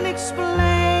can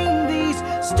explain these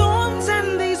storms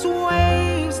and these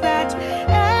waves that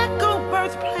echo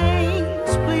birth plains?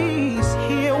 Please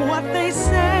hear what they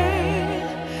say.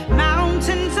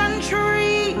 Mountains and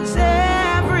trees,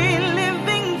 every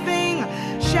living thing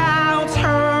shouts,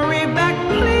 hurry back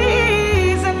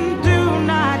please, and do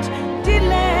not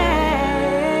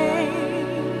delay.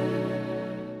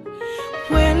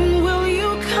 When will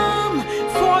you come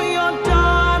for your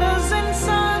daughters and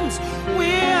sons?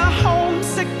 We're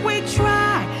homesick, we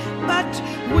try, but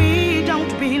we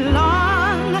don't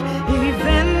belong.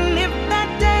 Even if that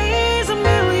day's a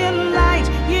million light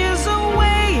years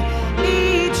away,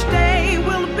 each day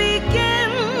will begin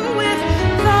with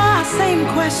the same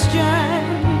question.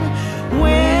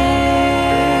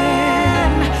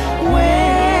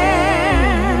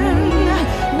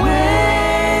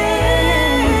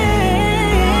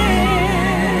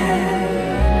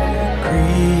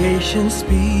 Creation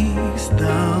speaks,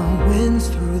 the winds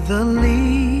through the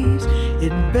leaves,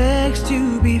 it begs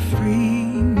to be free,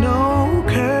 no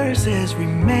curses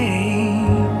remain.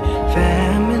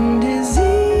 Famine,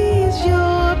 disease,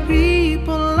 your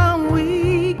people are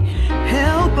weak,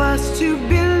 help us to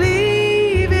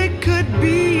believe it could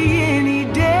be any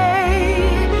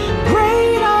day.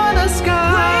 Great are the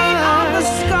skies,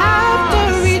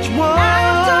 after each war,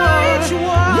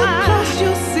 look close,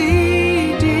 you'll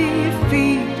see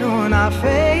defeat on our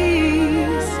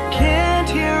face. Can't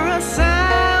hear a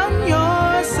sound,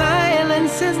 your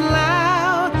silence is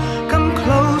loud. Come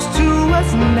close to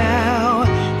us now,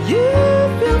 you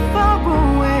feel far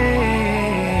away.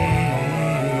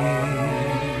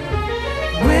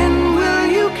 When will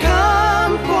you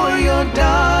come for your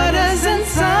daughters and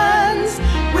sons?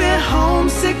 We're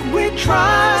homesick, we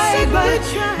try, but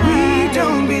we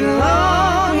don't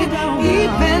belong.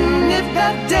 Even if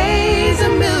that day's a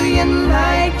million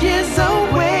light years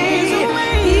away,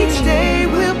 each day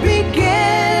will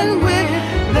begin with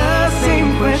the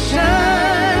same question.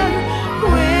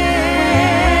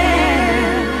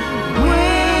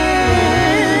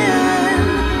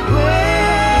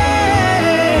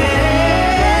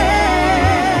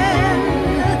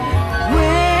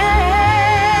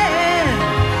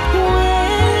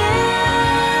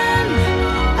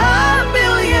 A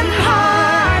billion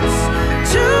hearts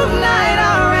tonight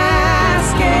are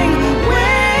asking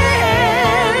when.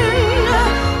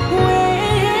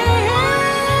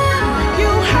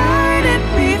 You heard it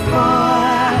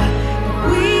before,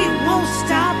 we won't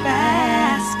stop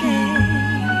asking.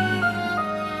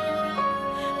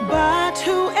 But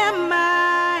who am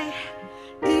I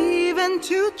even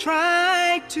to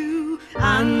try to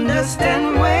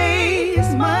understand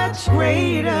ways much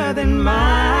greater than mine?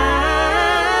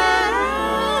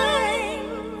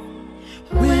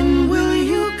 When will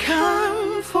you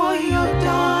come for your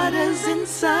daughters and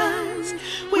sons?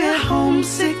 We're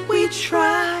homesick, we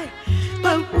try,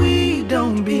 but we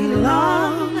don't belong.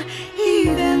 long.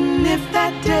 Even if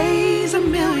that day's a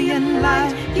million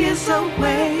light years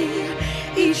away,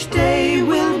 each day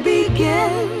will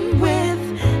begin with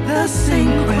the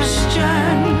same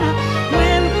question.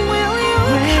 When will you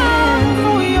come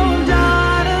for your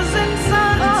daughters and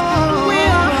sons? We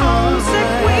are homesick,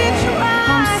 we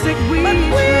try, but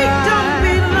we don't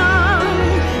belong.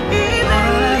 Even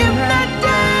if that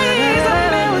day's a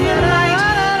million light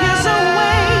years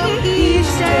away,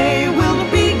 each day will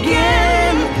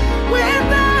begin with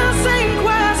the same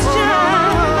question.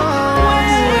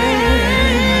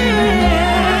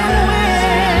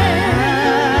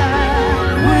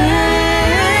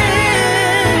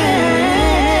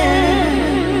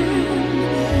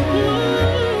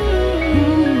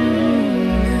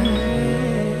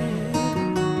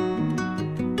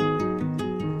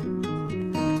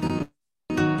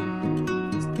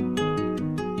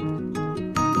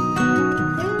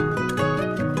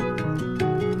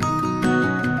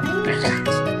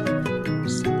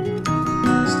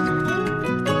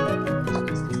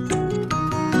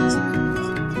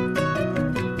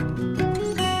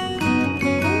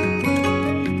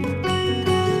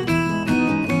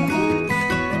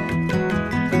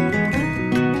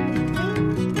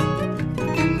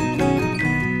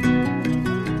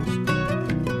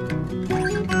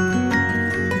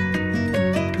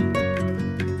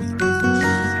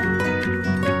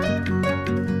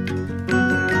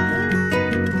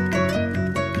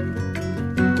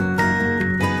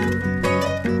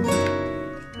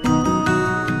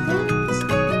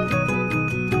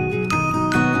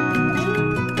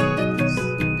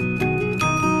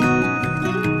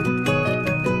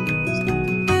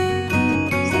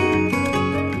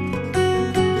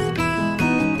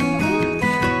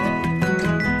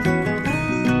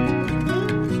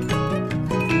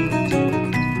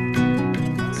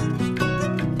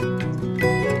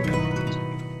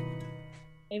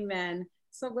 Amen.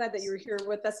 So glad that you were here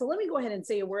with us. So let me go ahead and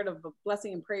say a word of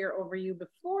blessing and prayer over you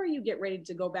before you get ready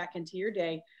to go back into your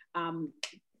day.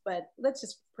 But let's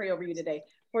just pray over you today.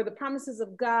 For the promises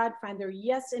of God find their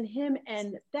yes in him,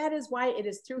 and that is why it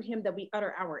is through him that we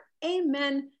utter our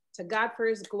amen to God for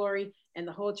his glory, and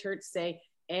the whole church say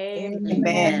amen.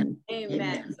 Amen.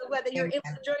 Amen. So glad that you're able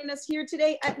to join us here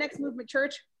today at Next Movement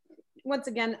Church. Once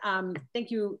again, thank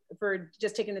you for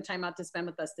just taking the time out to spend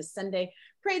with us this Sunday.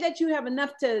 Pray that you have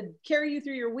enough to carry you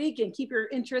through your week and keep your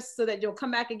interest so that you'll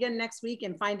come back again next week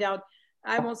and find out,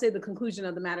 I won't say the conclusion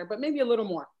of the matter, but maybe a little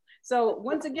more. So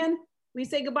once again, we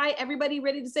say goodbye. Everybody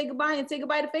ready to say goodbye and say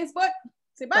goodbye to Facebook?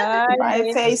 Say bye.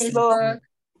 Bye, Facebook.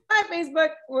 Bye, Facebook.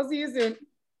 We'll see you soon.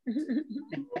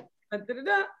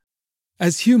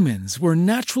 As humans, we're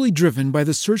naturally driven by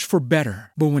the search for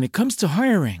better. But when it comes to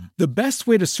hiring, the best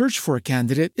way to search for a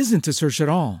candidate isn't to search at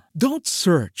all. Don't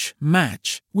search,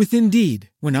 match with Indeed.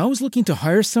 When I was looking to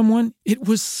hire someone, it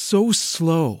was so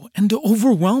slow and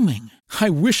overwhelming.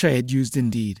 I wish I had used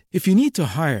Indeed. If you need to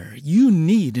hire, you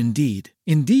need Indeed.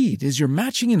 Indeed is your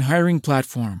matching and hiring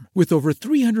platform with over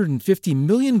 350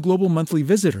 million global monthly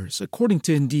visitors, according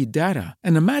to Indeed data,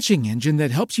 and a matching engine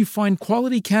that helps you find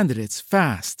quality candidates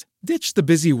fast. Ditch the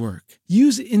busy work.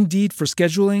 Use Indeed for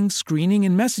scheduling, screening,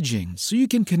 and messaging so you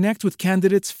can connect with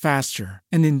candidates faster.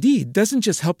 And Indeed doesn't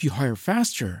just help you hire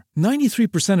faster.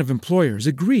 93% of employers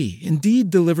agree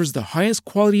Indeed delivers the highest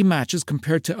quality matches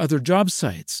compared to other job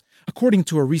sites, according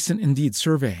to a recent Indeed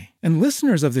survey. And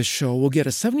listeners of this show will get a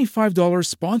 $75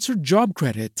 sponsored job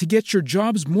credit to get your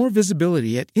jobs more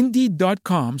visibility at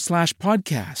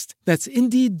Indeed.com/podcast. That's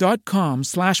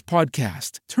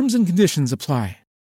Indeed.com/podcast. Terms and conditions apply.